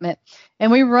statement,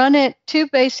 and we run it two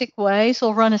basic ways.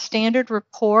 We'll run a standard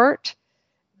report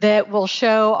that will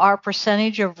show our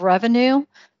percentage of revenue.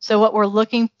 So what we're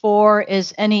looking for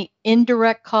is any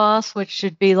indirect costs, which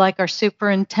should be like our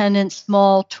superintendent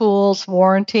small tools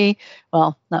warranty.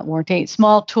 Well, not warranty,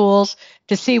 small tools,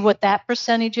 to see what that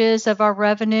percentage is of our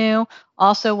revenue.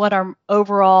 Also, what our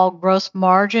overall gross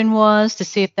margin was, to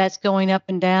see if that's going up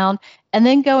and down. And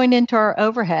then going into our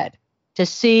overhead to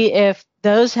see if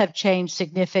those have changed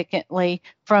significantly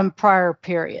from prior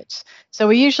periods. So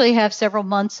we usually have several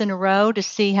months in a row to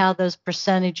see how those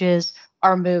percentages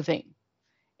are moving,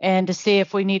 and to see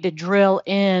if we need to drill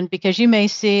in, because you may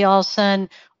see all of a sudden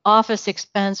office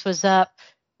expense was up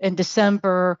in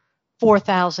December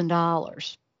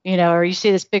 $4,000, or you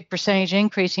see this big percentage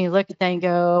increase and you look at that and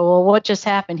go, well, what just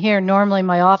happened here? Normally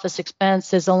my office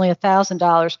expense is only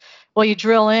 $1,000. Well, you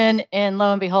drill in and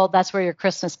lo and behold, that's where your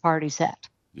Christmas party's at.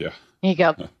 Yeah. And you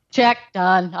go, check,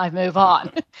 done, I move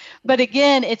on. But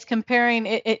again, it's comparing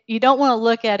it. You don't want to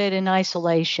look at it in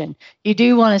isolation. You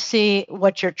do want to see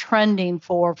what you're trending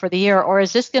for the year, or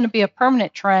is this going to be a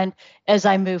permanent trend as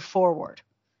I move forward?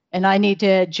 And I need to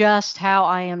adjust how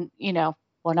I am,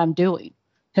 what I'm doing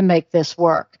to make this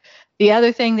work. The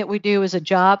other thing that we do is a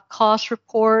job cost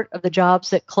report of the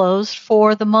jobs that closed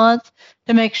for the month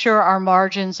to make sure our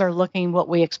margins are looking what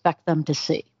we expect them to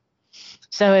see.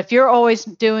 So if you're always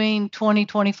doing 20,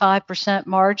 25%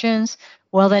 margins,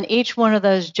 well, then each one of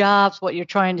those jobs, what you're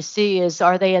trying to see is,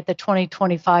 are they at the 20,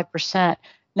 25%?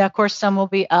 Now, of course, some will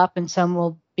be up and some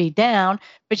will be down,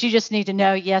 but you just need to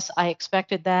know, yes, I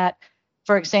expected that.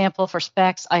 For example, for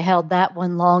specs, I held that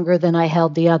one longer than I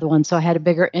held the other one, so I had a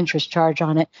bigger interest charge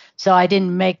on it. So I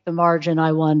didn't make the margin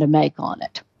I wanted to make on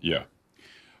it. Yeah.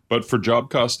 But for job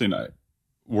costing,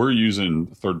 we're using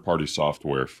third-party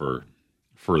software for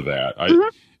that.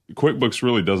 QuickBooks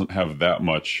really doesn't have that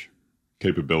much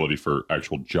capability for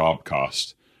actual job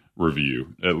cost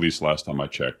review, at least last time I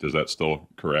checked. Is that still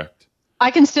correct? I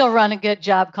can still run a good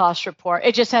job cost report.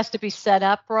 It just has to be set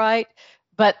up right.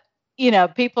 But,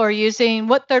 people are using,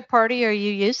 what third party are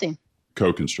you using?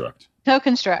 CoConstruct.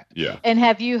 CoConstruct. Yeah. And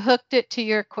have you hooked it to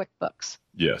your QuickBooks?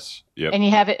 Yes. Yep. And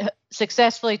you have it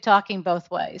successfully talking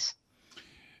both ways?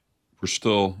 We're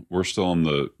still in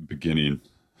the beginning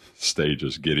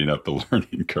stages, getting up the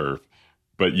learning curve,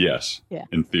 but yes, yeah.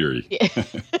 In theory.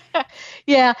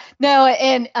 Yeah. No,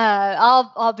 and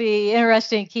I'll be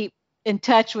interested in keep in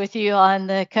touch with you on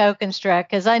the CoConstruct,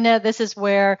 because I know this is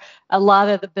where a lot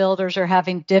of the builders are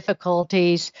having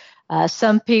difficulties.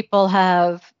 Some people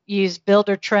have used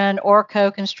Buildertrend or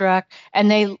CoConstruct, and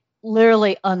they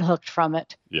literally unhooked from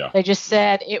it. Yeah. They just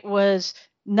said it was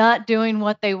not doing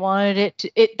what they wanted it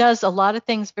to. It does a lot of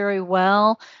things very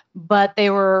well, but they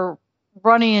were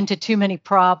running into too many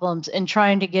problems, and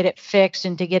trying to get it fixed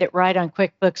and to get it right on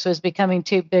QuickBooks was becoming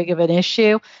too big of an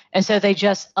issue. And so they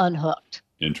just unhooked.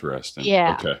 Interesting.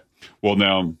 Yeah. Okay. Well,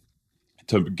 now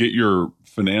to get your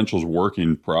financials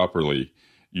working properly,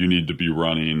 you need to be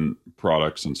running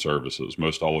products and services.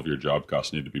 Most all of your job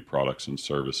costs need to be products and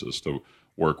services to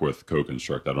work with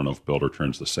CoConstruct. I don't know if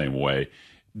Buildertrend's the same way.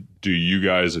 Do you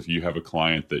guys, if you have a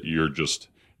client that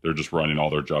they're just running all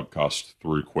their job costs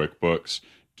through QuickBooks,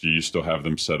 do you still have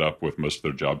them set up with most of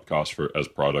their job costs as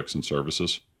products and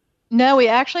services? No, we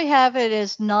actually have it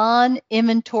as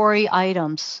non-inventory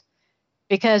items,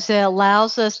 because it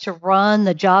allows us to run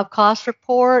the job cost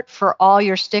report for all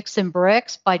your sticks and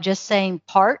bricks by just saying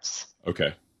parts.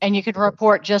 Okay. And you can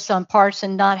report just on parts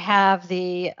and not have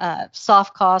the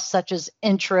soft costs such as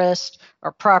interest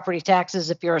or property taxes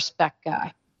if you're a spec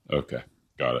guy. Okay.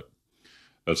 Got it.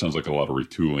 That sounds like a lot of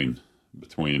retooling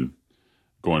between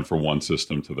going from one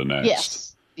system to the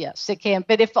next. Yes, it can.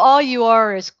 But if all you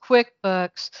are is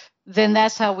QuickBooks, then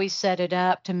that's how we set it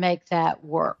up to make that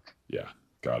work. Yeah,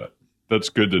 got it. That's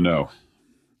good to know.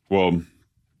 Well,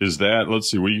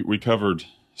 let's see, we covered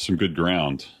some good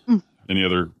ground. Any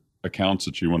other accounts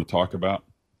that you want to talk about?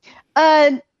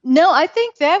 No, I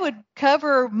think that would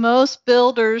cover most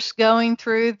builders going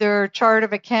through their chart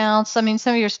of accounts. I mean,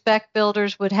 some of your spec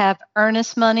builders would have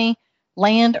earnest money,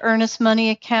 land earnest money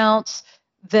accounts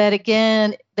that,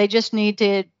 again, they just need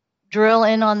to drill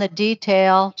in on the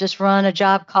detail, just run a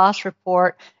job cost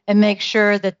report and make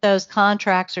sure that those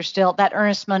contracts are still, that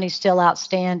earnest money is still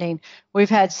outstanding. We've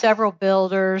had several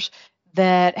builders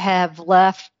that have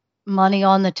left money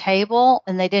on the table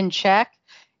and they didn't check,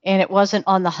 and it wasn't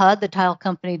on the HUD. The title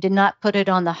company did not put it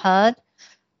on the HUD.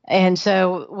 And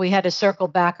so we had to circle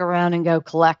back around and go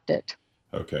collect it.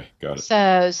 Okay, got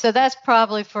it. So that's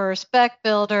probably for a spec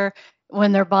builder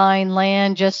when they're buying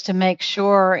land, just to make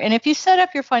sure. And if you set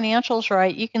up your financials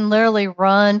right, you can literally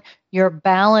run your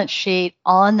balance sheet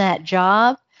on that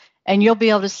job, and you'll be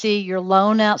able to see your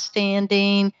loan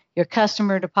outstanding, your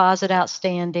customer deposit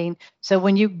outstanding. So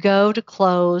when you go to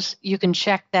close, you can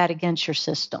check that against your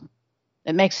system.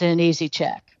 It makes it an easy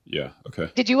check. Yeah.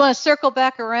 Okay. Did you want to circle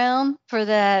back around for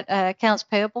that accounts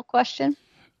payable question?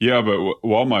 Yeah, but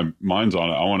while my mind's on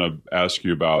it, I want to ask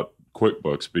you about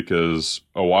QuickBooks, because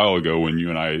a while ago when you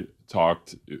and I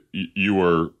talked, you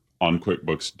were on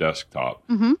QuickBooks Desktop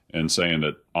and saying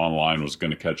that online was going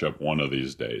to catch up one of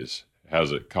these days.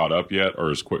 Has it caught up yet,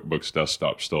 or is QuickBooks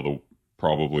Desktop still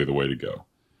probably the way to go?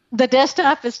 The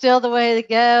desktop is still the way to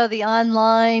go. The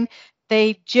online,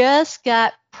 they just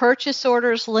got purchase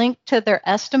orders linked to their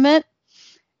estimate.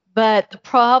 But the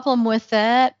problem with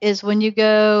that is when you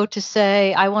go to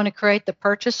say, I want to create the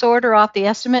purchase order off the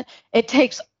estimate, it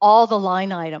takes all the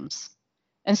line items.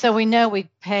 And so we know we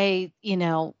pay,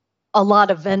 a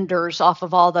lot of vendors off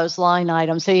of all those line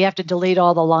items. So you have to delete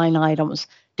all the line items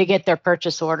to get their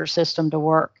purchase order system to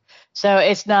work. So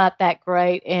it's not that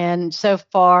great. And so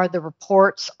far, the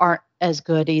reports aren't as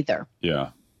good either. Yeah.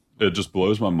 It just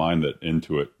blows my mind that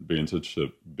Intuit, being such a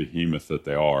behemoth that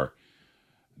they are,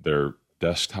 their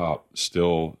desktop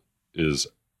still is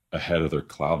ahead of their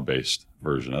cloud-based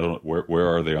version. I don't know, where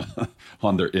are they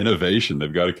on their innovation?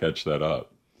 They've got to catch that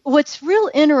up. What's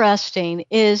real interesting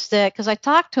is that, because I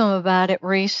talked to them about it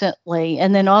recently,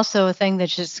 and then also a thing that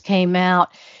just came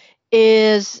out,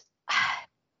 is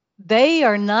they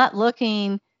are not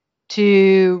looking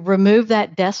to remove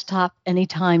that desktop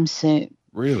anytime soon.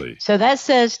 Really? So that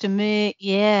says to me,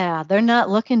 yeah, they're not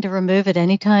looking to remove it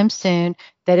anytime soon,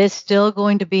 that it's still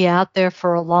going to be out there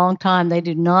for a long time. They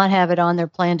do not have it on their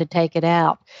plan to take it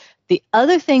out. The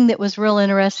other thing that was real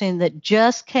interesting that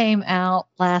just came out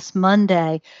last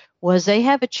Monday was they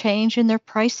have a change in their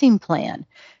pricing plan.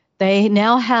 They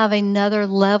now have another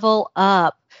level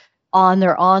up on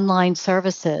their online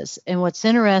services. And what's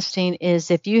interesting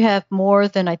is if you have more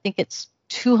than, I think it's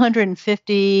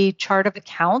 250 chart of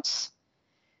accounts,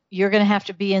 you're going to have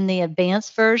to be in the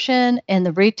advanced version, and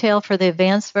the retail for the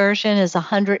advanced version is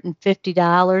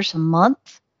 $150 a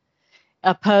month,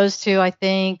 opposed to, I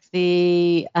think,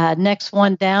 the next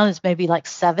one down is maybe like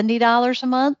 $70 a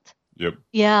month. Yep.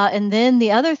 Yeah, and then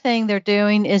the other thing they're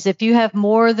doing is if you have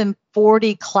more than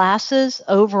 40 classes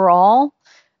overall,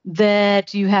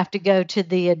 that you have to go to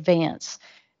the advanced.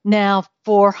 Now,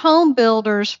 for home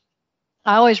builders,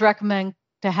 I always recommend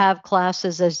to have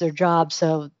classes as their job,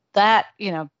 so that,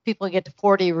 people get to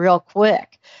 40 real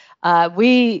quick.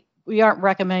 We aren't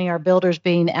recommending our builders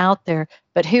being out there,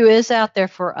 but who is out there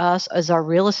for us is our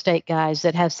real estate guys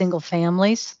that have single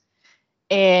families.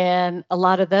 And a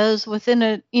lot of those within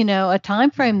a time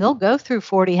frame, they'll go through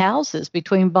 40 houses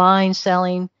between buying,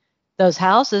 selling those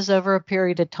houses over a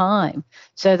period of time.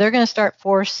 So they're going to start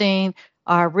forcing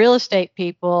our real estate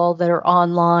people that are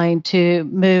online to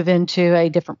move into a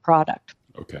different product.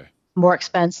 Okay. More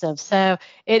expensive. So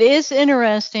it is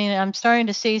interesting. I'm starting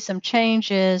to see some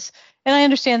changes, and I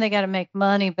understand they got to make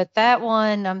money, but that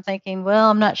one I'm thinking,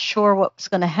 well, I'm not sure what's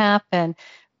going to happen.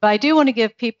 But I do want to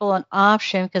give people an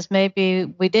option, because maybe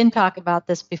we didn't talk about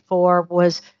this before,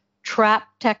 was Trap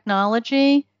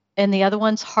Technology, and the other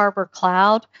one's Harbor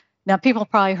Cloud. Now, people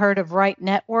probably heard of Right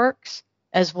Networks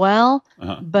as well,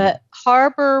 but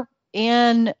Harbor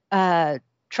and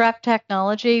Trap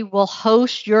Technology will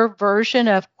host your version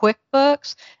of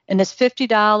QuickBooks, and it's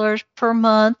 $50 per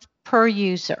month per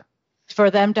user for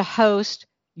them to host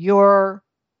your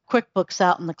QuickBooks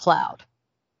out in the cloud.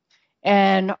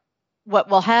 And what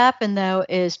will happen, though,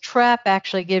 is Trap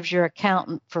actually gives your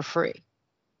accountant for free.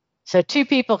 So 2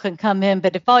 people can come in,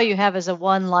 but if all you have is a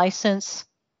 1 license,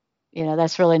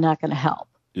 that's really not going to help.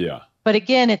 Yeah. But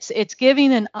again, it's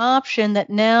giving an option that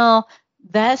now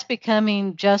that's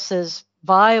becoming just as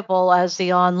viable as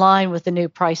the online with the new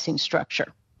pricing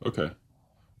structure. Okay.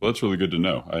 Well, that's really good to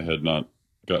know. I had not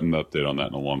gotten an update on that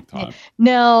in a long time.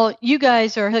 Now, you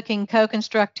guys are hooking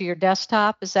CoConstruct to your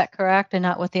desktop, is that correct, and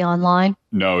not with the online?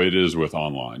 No, it is with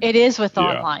online. It is with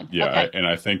online. Yeah, okay. And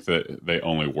I think that they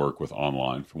only work with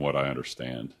online, from what I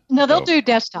understand. No, they'll do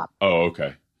desktop. Oh,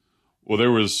 okay. Well,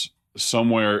 there was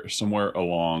somewhere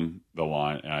along the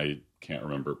line, and I can't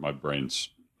remember. My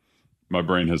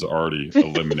brain has already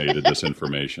eliminated this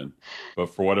information, but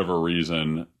for whatever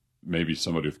reason, maybe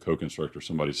somebody with CoConstruct or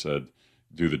somebody said,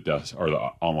 do the the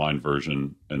online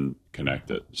version and connect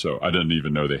it. So I didn't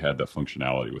even know they had that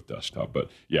functionality with desktop. But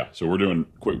yeah, so we're doing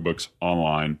QuickBooks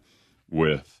Online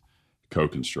with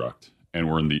CoConstruct, and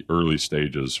we're in the early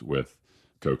stages with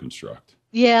CoConstruct.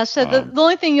 Yeah, so the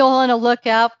only thing you'll want to look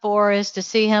out for is to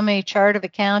see how many chart of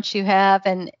accounts you have,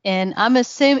 and I'm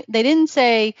assuming they didn't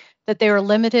say that they were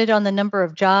limited on the number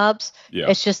of jobs. Yeah.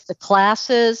 It's just the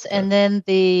classes and then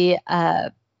the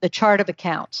chart of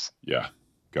accounts. Yeah.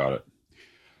 Got it.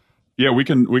 Yeah, we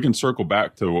can circle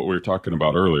back to what we were talking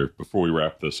about earlier before we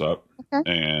wrap this up.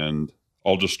 Okay. And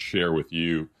I'll just share with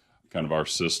you kind of our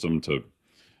system to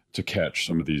catch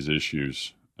some of these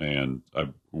issues. And I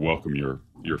welcome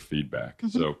your feedback.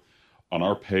 Mm-hmm. So on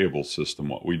our payable system,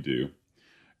 what we do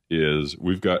is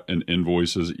we've got an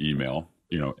invoices email,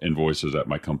 invoices at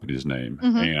my company's name.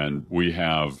 Mm-hmm. And we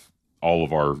have all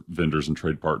of our vendors and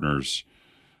trade partners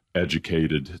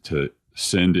educated to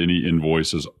send any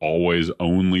invoices always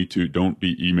only to, don't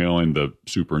be emailing the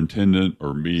superintendent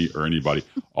or me or anybody.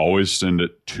 Always send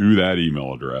it to that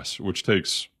email address, which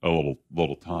takes a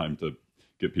little time to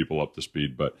get people up to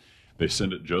speed, but they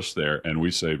send it just there. And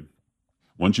we say,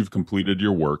 once you've completed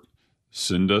your work,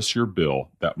 send us your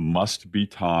bill that must be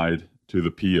tied to the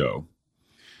PO.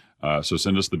 So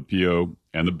send us the PO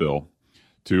and the bill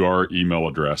to our email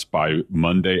address by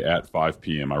Monday at 5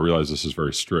 p.m. I realize this is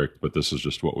very strict, but this is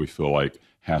just what we feel like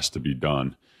has to be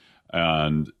done.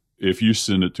 And if you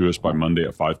send it to us by Monday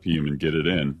at 5 p.m. and get it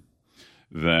in,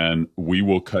 then we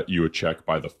will cut you a check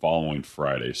by the following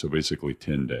Friday. So basically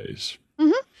 10 days.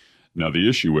 Mm-hmm. Now, the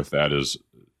issue with that is,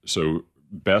 so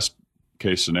best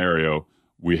case scenario,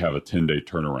 we have a 10-day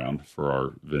turnaround for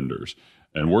our vendors.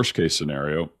 And worst case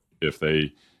scenario, if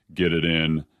they get it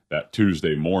in that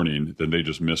Tuesday morning, then they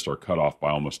just missed our cutoff by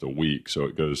almost a week. So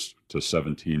it goes to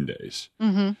 17 days.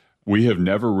 Mm-hmm. We have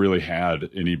never really had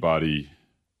anybody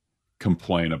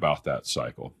complain about that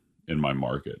cycle in my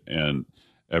market. And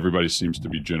everybody seems to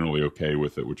be generally okay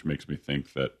with it, which makes me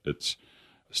think that it's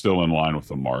still in line with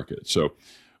the market. So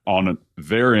on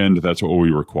their end, that's what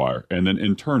we require. And then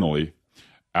internally,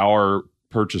 our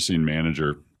purchasing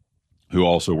manager, who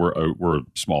also we're a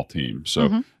small team. So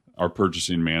Mm-hmm. our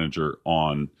purchasing manager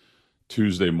on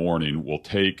Tuesday morning will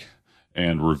take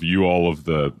and review all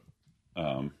the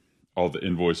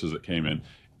invoices that came in,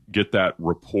 get that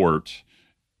report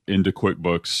into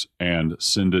QuickBooks and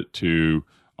send it to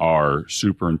our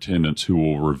superintendents, who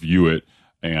will review it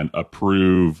and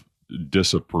approve,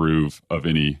 disapprove of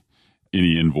any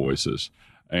invoices.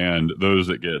 And those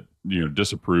that get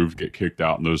disapproved get kicked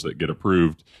out, and those that get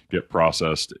approved get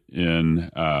processed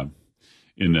in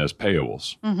as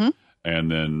payables. Mm-hmm.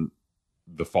 And then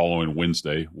the following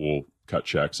Wednesday, we'll cut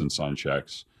checks and sign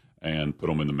checks and put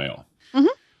them in the mail. Mm-hmm.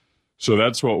 So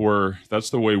that's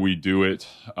the way we do it.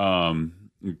 Kind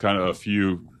of a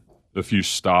few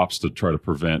stops to try to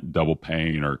prevent double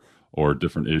paying or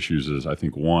different issues is, I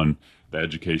think, one, the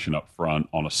education up front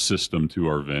on a system to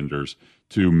our vendors,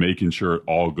 to making sure it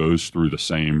all goes through the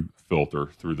same filter,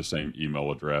 through the same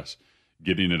email address,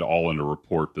 getting it all in a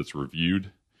report that's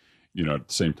reviewed, at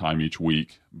the same time each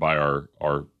week by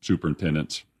our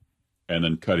superintendents, and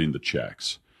then cutting the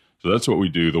checks. So that's what we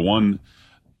do. The one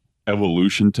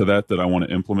evolution to that I want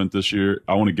to implement this year,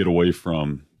 I want to get away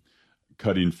from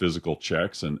cutting physical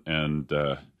checks, and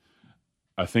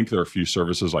I think there are a few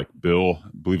services like Bill, I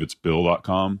believe it's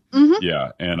bill.com. Mm-hmm.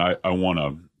 Yeah. And I want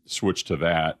to switch to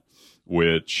that,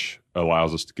 which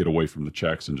allows us to get away from the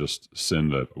checks and just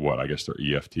send I guess they're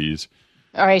EFTs.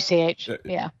 Or ACH.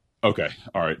 Yeah. Okay.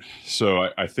 All right. So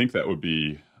I think that would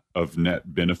be of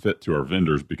net benefit to our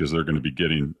vendors, because they're going to be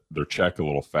getting their check a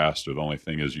little faster. The only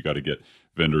thing is, you got to get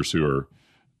vendors who are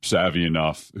savvy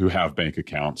enough, who have bank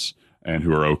accounts, and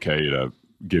who are okay to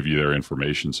give you their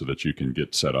information so that you can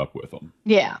get set up with them.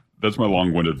 Yeah. That's my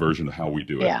long-winded version of how we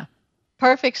do it. Yeah.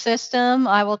 Perfect system.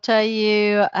 I will tell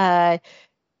you,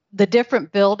 the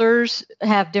different builders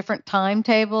have different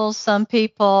timetables. Some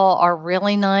people are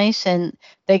really nice and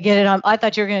they get it on. I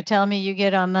thought you were going to tell me you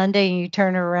get on Monday and you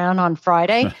turn it around on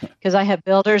Friday, because I have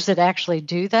builders that actually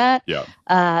do that.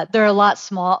 Yeah. They're a lot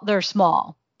small. They're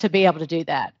small to be able to do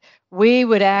that. We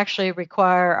would actually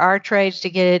require our trades to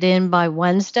get it in by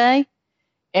Wednesday,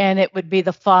 and it would be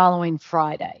the following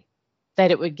Friday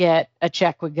that a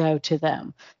check would go to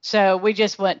them. So we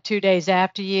just went 2 days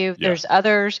after you. Yeah. There's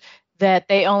others that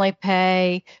they only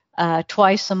pay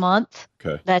twice a month.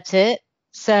 Okay. That's it.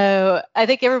 So I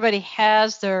think everybody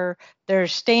has their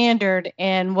standard,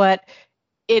 and what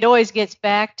it always gets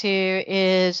back to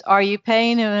is, are you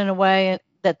paying them in a way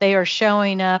that they are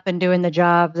showing up and doing the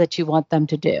job that you want them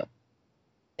to do?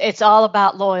 It's all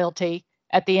about loyalty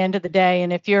at the end of the day.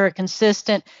 And if you're a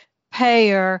consistent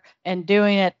payer and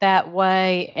doing it that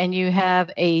way, and you have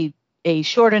a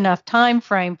short enough time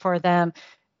frame for them,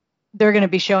 they're going to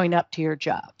be showing up to your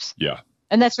jobs. Yeah.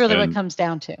 And that's really what it comes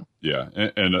down to. Yeah.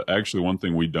 And actually, one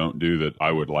thing we don't do that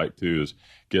I would like to is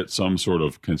get some sort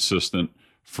of consistent,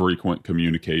 frequent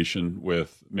communication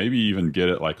with, maybe even get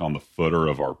it like on the footer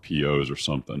of our POs or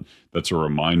something. That's a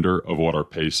reminder of what our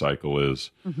pay cycle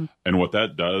is. Mm-hmm. And what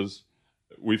that does,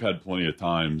 we've had plenty of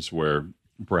times where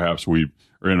perhaps we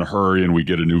are in a hurry and we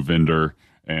get a new vendor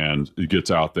and it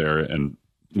gets out there and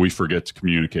we forget to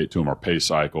communicate to them our pay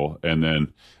cycle, and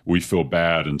then we feel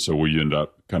bad, and so we end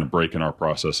up kind of breaking our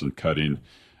process and cutting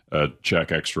a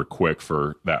check extra quick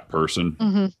for that person.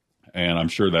 Mm-hmm. And I'm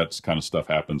sure that's kind of stuff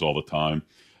happens all the time.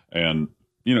 And,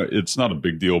 it's not a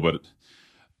big deal, but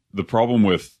the problem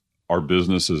with our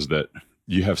business is that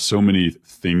you have so many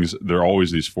things. There are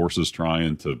always these forces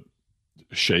trying to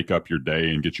shake up your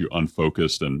day and get you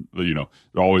unfocused. And, there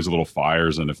are always little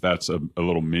fires. And if that's a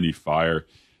little mini fire,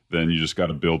 then you just got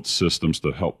to build systems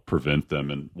to help prevent them.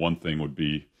 And one thing would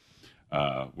be,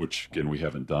 which again, we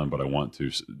haven't done, but I want to,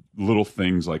 little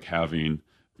things like having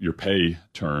your pay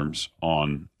terms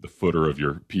on the footer of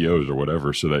your POs or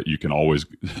whatever, so that you can always,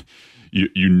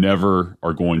 you never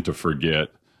are going to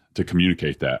forget to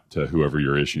communicate that to whoever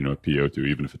you're issuing a PO to,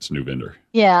 even if it's a new vendor.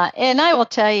 Yeah. And I will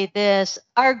tell you this,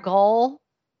 our goal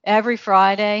every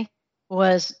Friday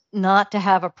was not to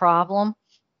have a problem,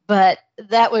 but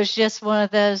that was just one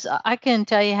of those, I couldn't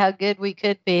tell you how good we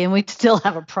could be and we'd still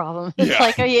have a problem. It's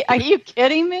like, are you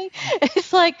kidding me?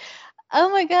 It's like, oh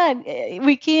my God,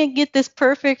 we can't get this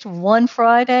perfect one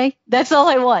Friday. That's all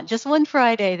I want. Just one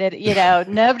Friday that,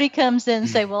 nobody comes in and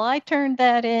say, well, I turned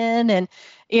that in. And,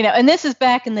 and this is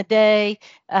back in the day,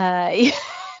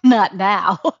 not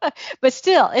now, but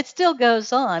still, it still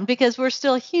goes on because we're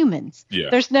still humans. Yeah.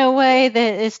 There's no way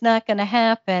that it's not going to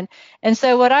happen. And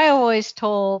so what I always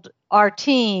told our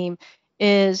team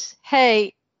is,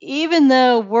 hey, even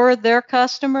though we're their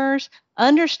customers,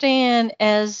 understand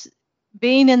as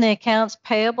being in the accounts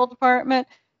payable department,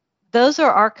 those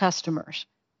are our customers.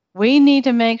 We need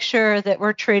to make sure that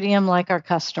we're treating them like our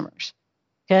customers.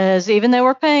 Because even though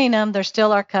we're paying them, they're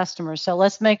still our customers. So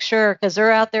let's make sure, because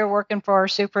they're out there working for our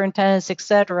superintendents, et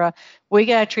cetera, we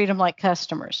got to treat them like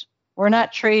customers. We're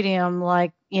not treating them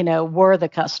like, we're the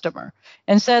customer.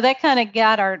 And so that kind of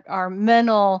got our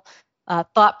mental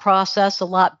thought process a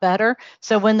lot better.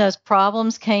 So when those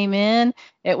problems came in,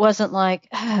 it wasn't like,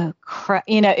 oh, crap.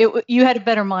 You had a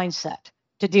better mindset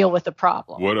to deal with the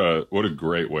problem. What a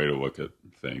great way to look at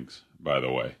things, by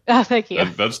the way. Oh, thank you.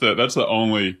 That's the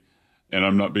only... And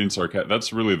I'm not being sarcastic.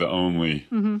 That's really the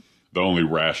only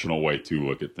rational way to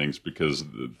look at things, because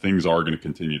things are going to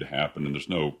continue to happen, and there's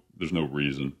no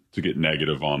reason to get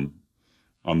negative on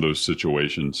those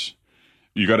situations.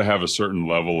 You got to have a certain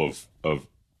level of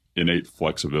innate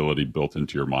flexibility built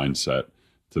into your mindset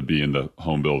to be in the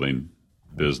home building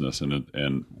business,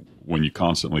 and when you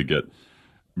constantly get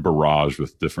barraged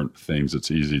with different things, it's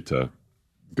easy to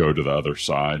go to the other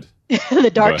side.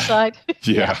 The dark side.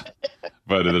 Yeah.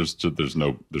 But there's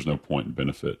no point and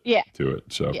benefit to it.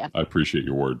 So I appreciate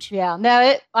your words. Yeah.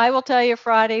 Now, I will tell you,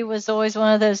 Friday was always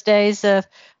one of those days of,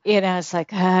 it's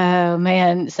like, oh,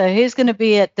 man, so who's going to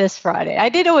be at this Friday? I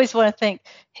did always want to think,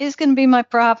 who's going to be my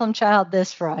problem child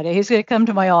this Friday? Who's going to come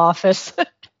to my office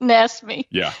and ask me?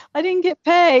 Yeah. I didn't get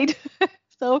paid.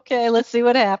 So, okay, let's see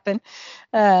what happened.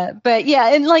 But,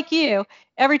 yeah, and like you,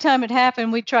 every time it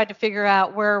happened, we tried to figure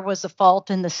out where was the fault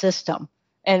in the system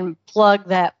and plug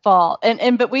that fault.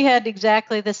 But we had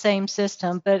exactly the same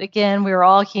system. But again, we were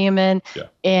all human,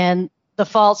 and the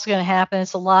fault's going to happen.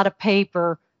 It's a lot of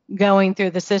paper going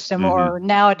through the system, or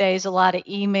nowadays a lot of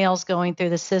emails going through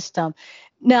the system.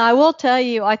 Now, I will tell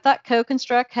you, I thought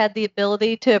CoConstruct had the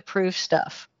ability to approve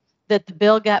stuff, that the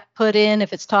bill got put in.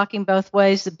 If it's talking both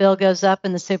ways, the bill goes up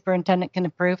and the superintendent can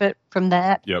approve it from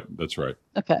that. Yep, that's right.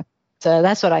 Okay. So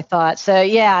that's what I thought. So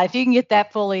yeah, if you can get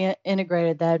that fully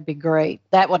integrated, that'd be great.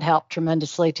 That would help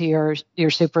tremendously to your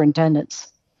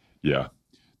superintendents. Yeah.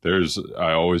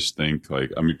 I always think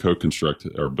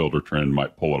CoConstruct or Buildertrend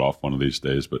might pull it off one of these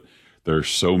days, but there's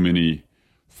so many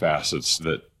facets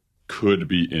that could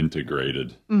be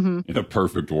integrated in a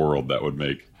perfect world that would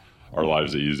make our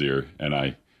lives easier. And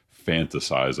I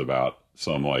fantasize about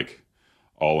some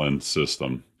all-in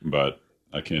system, but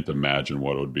I can't imagine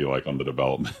what it would be like on the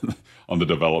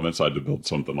development side to build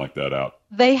something like that out.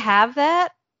 They have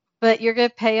that, but you're going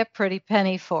to pay a pretty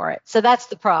penny for it. So that's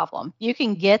the problem. You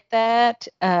can get that.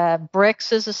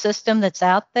 Bricks is a system that's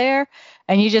out there,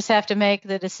 and you just have to make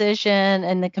the decision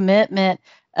and the commitment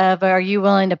of, are you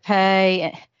willing to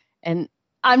pay? And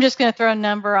I'm just going to throw a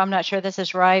number. I'm not sure this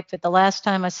is right, but the last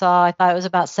time I saw, I thought it was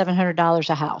about $700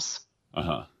 a house.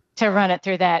 To run it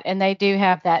through that, and they do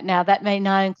have that. Now, that may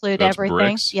not include everything.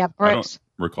 Bricks? Yeah, bricks. I don't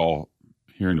recall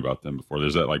hearing about them before.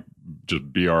 Is that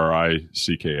just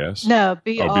BRICKS? No,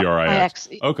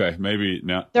 BRIX. Okay, maybe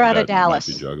now. They're out of Dallas.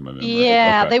 Might be jogging my memory.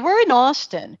 Yeah, okay. They were in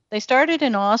Austin. They started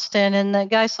in Austin, and the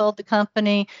guy sold the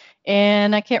company,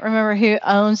 and I can't remember who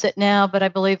owns it now, but I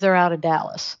believe they're out of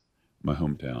Dallas. My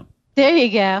hometown. There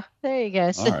you go.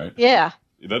 So, All right. yeah.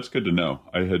 That's good to know.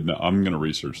 I'm going to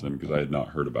research them because I had not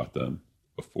heard about them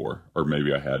before, or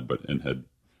maybe I had, but and had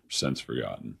since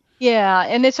forgotten. Yeah,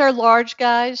 and it's our large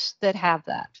guys that have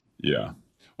that. Yeah.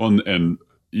 Well, and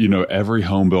you know, every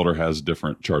home builder has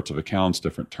different charts of accounts,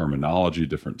 different terminology,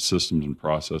 different systems and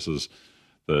processes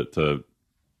that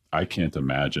I can't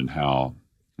imagine how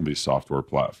these software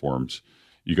platforms,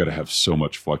 you got to have so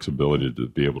much flexibility to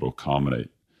be able to accommodate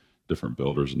different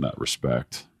builders in that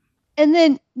respect. And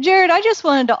then, Jared, I just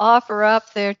wanted to offer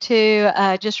up there too,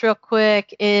 just real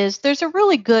quick, is there's a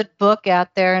really good book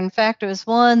out there. In fact, it was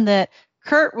one that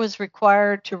Kurt was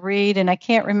required to read, and I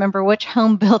can't remember which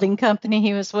home building company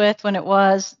he was with when it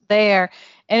was there.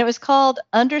 And it was called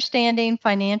Understanding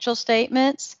Financial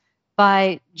Statements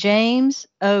by James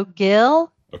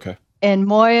O'Gill. Okay. And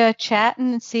Moya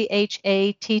Chatton,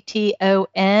 Chatton,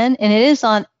 and it is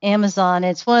on Amazon.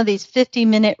 It's one of these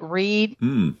 50-minute read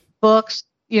books.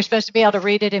 You're supposed to be able to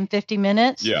read it in 50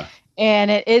 minutes. Yeah. And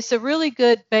it's a really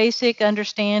good basic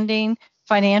understanding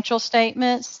financial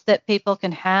statements that people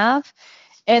can have.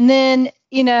 And then,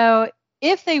 you know,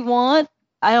 if they want,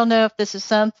 I don't know if this is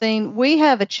something, we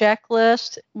have a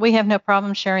checklist. We have no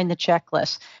problem sharing the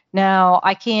checklist. Now,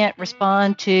 I can't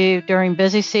respond to, during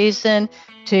busy season,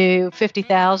 to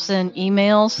 50,000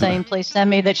 emails saying, please send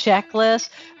me the checklist.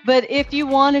 But if you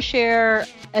want to share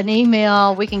an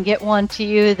email, we can get one to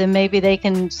you, then maybe they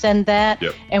can send that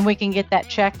and we can get that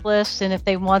checklist. And if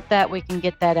they want that, we can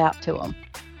get that out to them.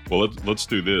 Well, let's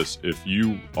do this. If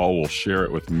you all will share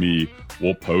it with me,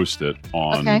 we'll post it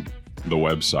on the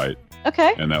website.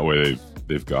 Okay. And that way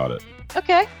they've got it.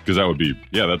 Okay. Because that would be,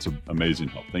 that's an amazing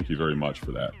help. Thank you very much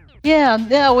for that.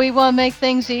 Yeah, we want to make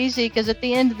things easy because at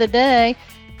the end of the day,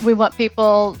 we want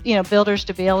people, you know, builders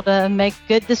to be able to make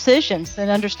good decisions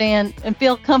and understand and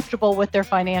feel comfortable with their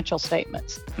financial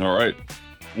statements. All right.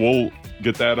 We'll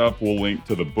get that up. We'll link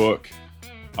to the book.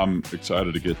 I'm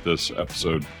excited to get this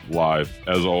episode live.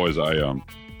 As always,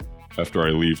 after I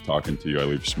leave talking to you, I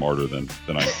leave smarter than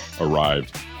I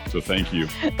arrived. So thank you.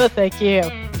 Thank you.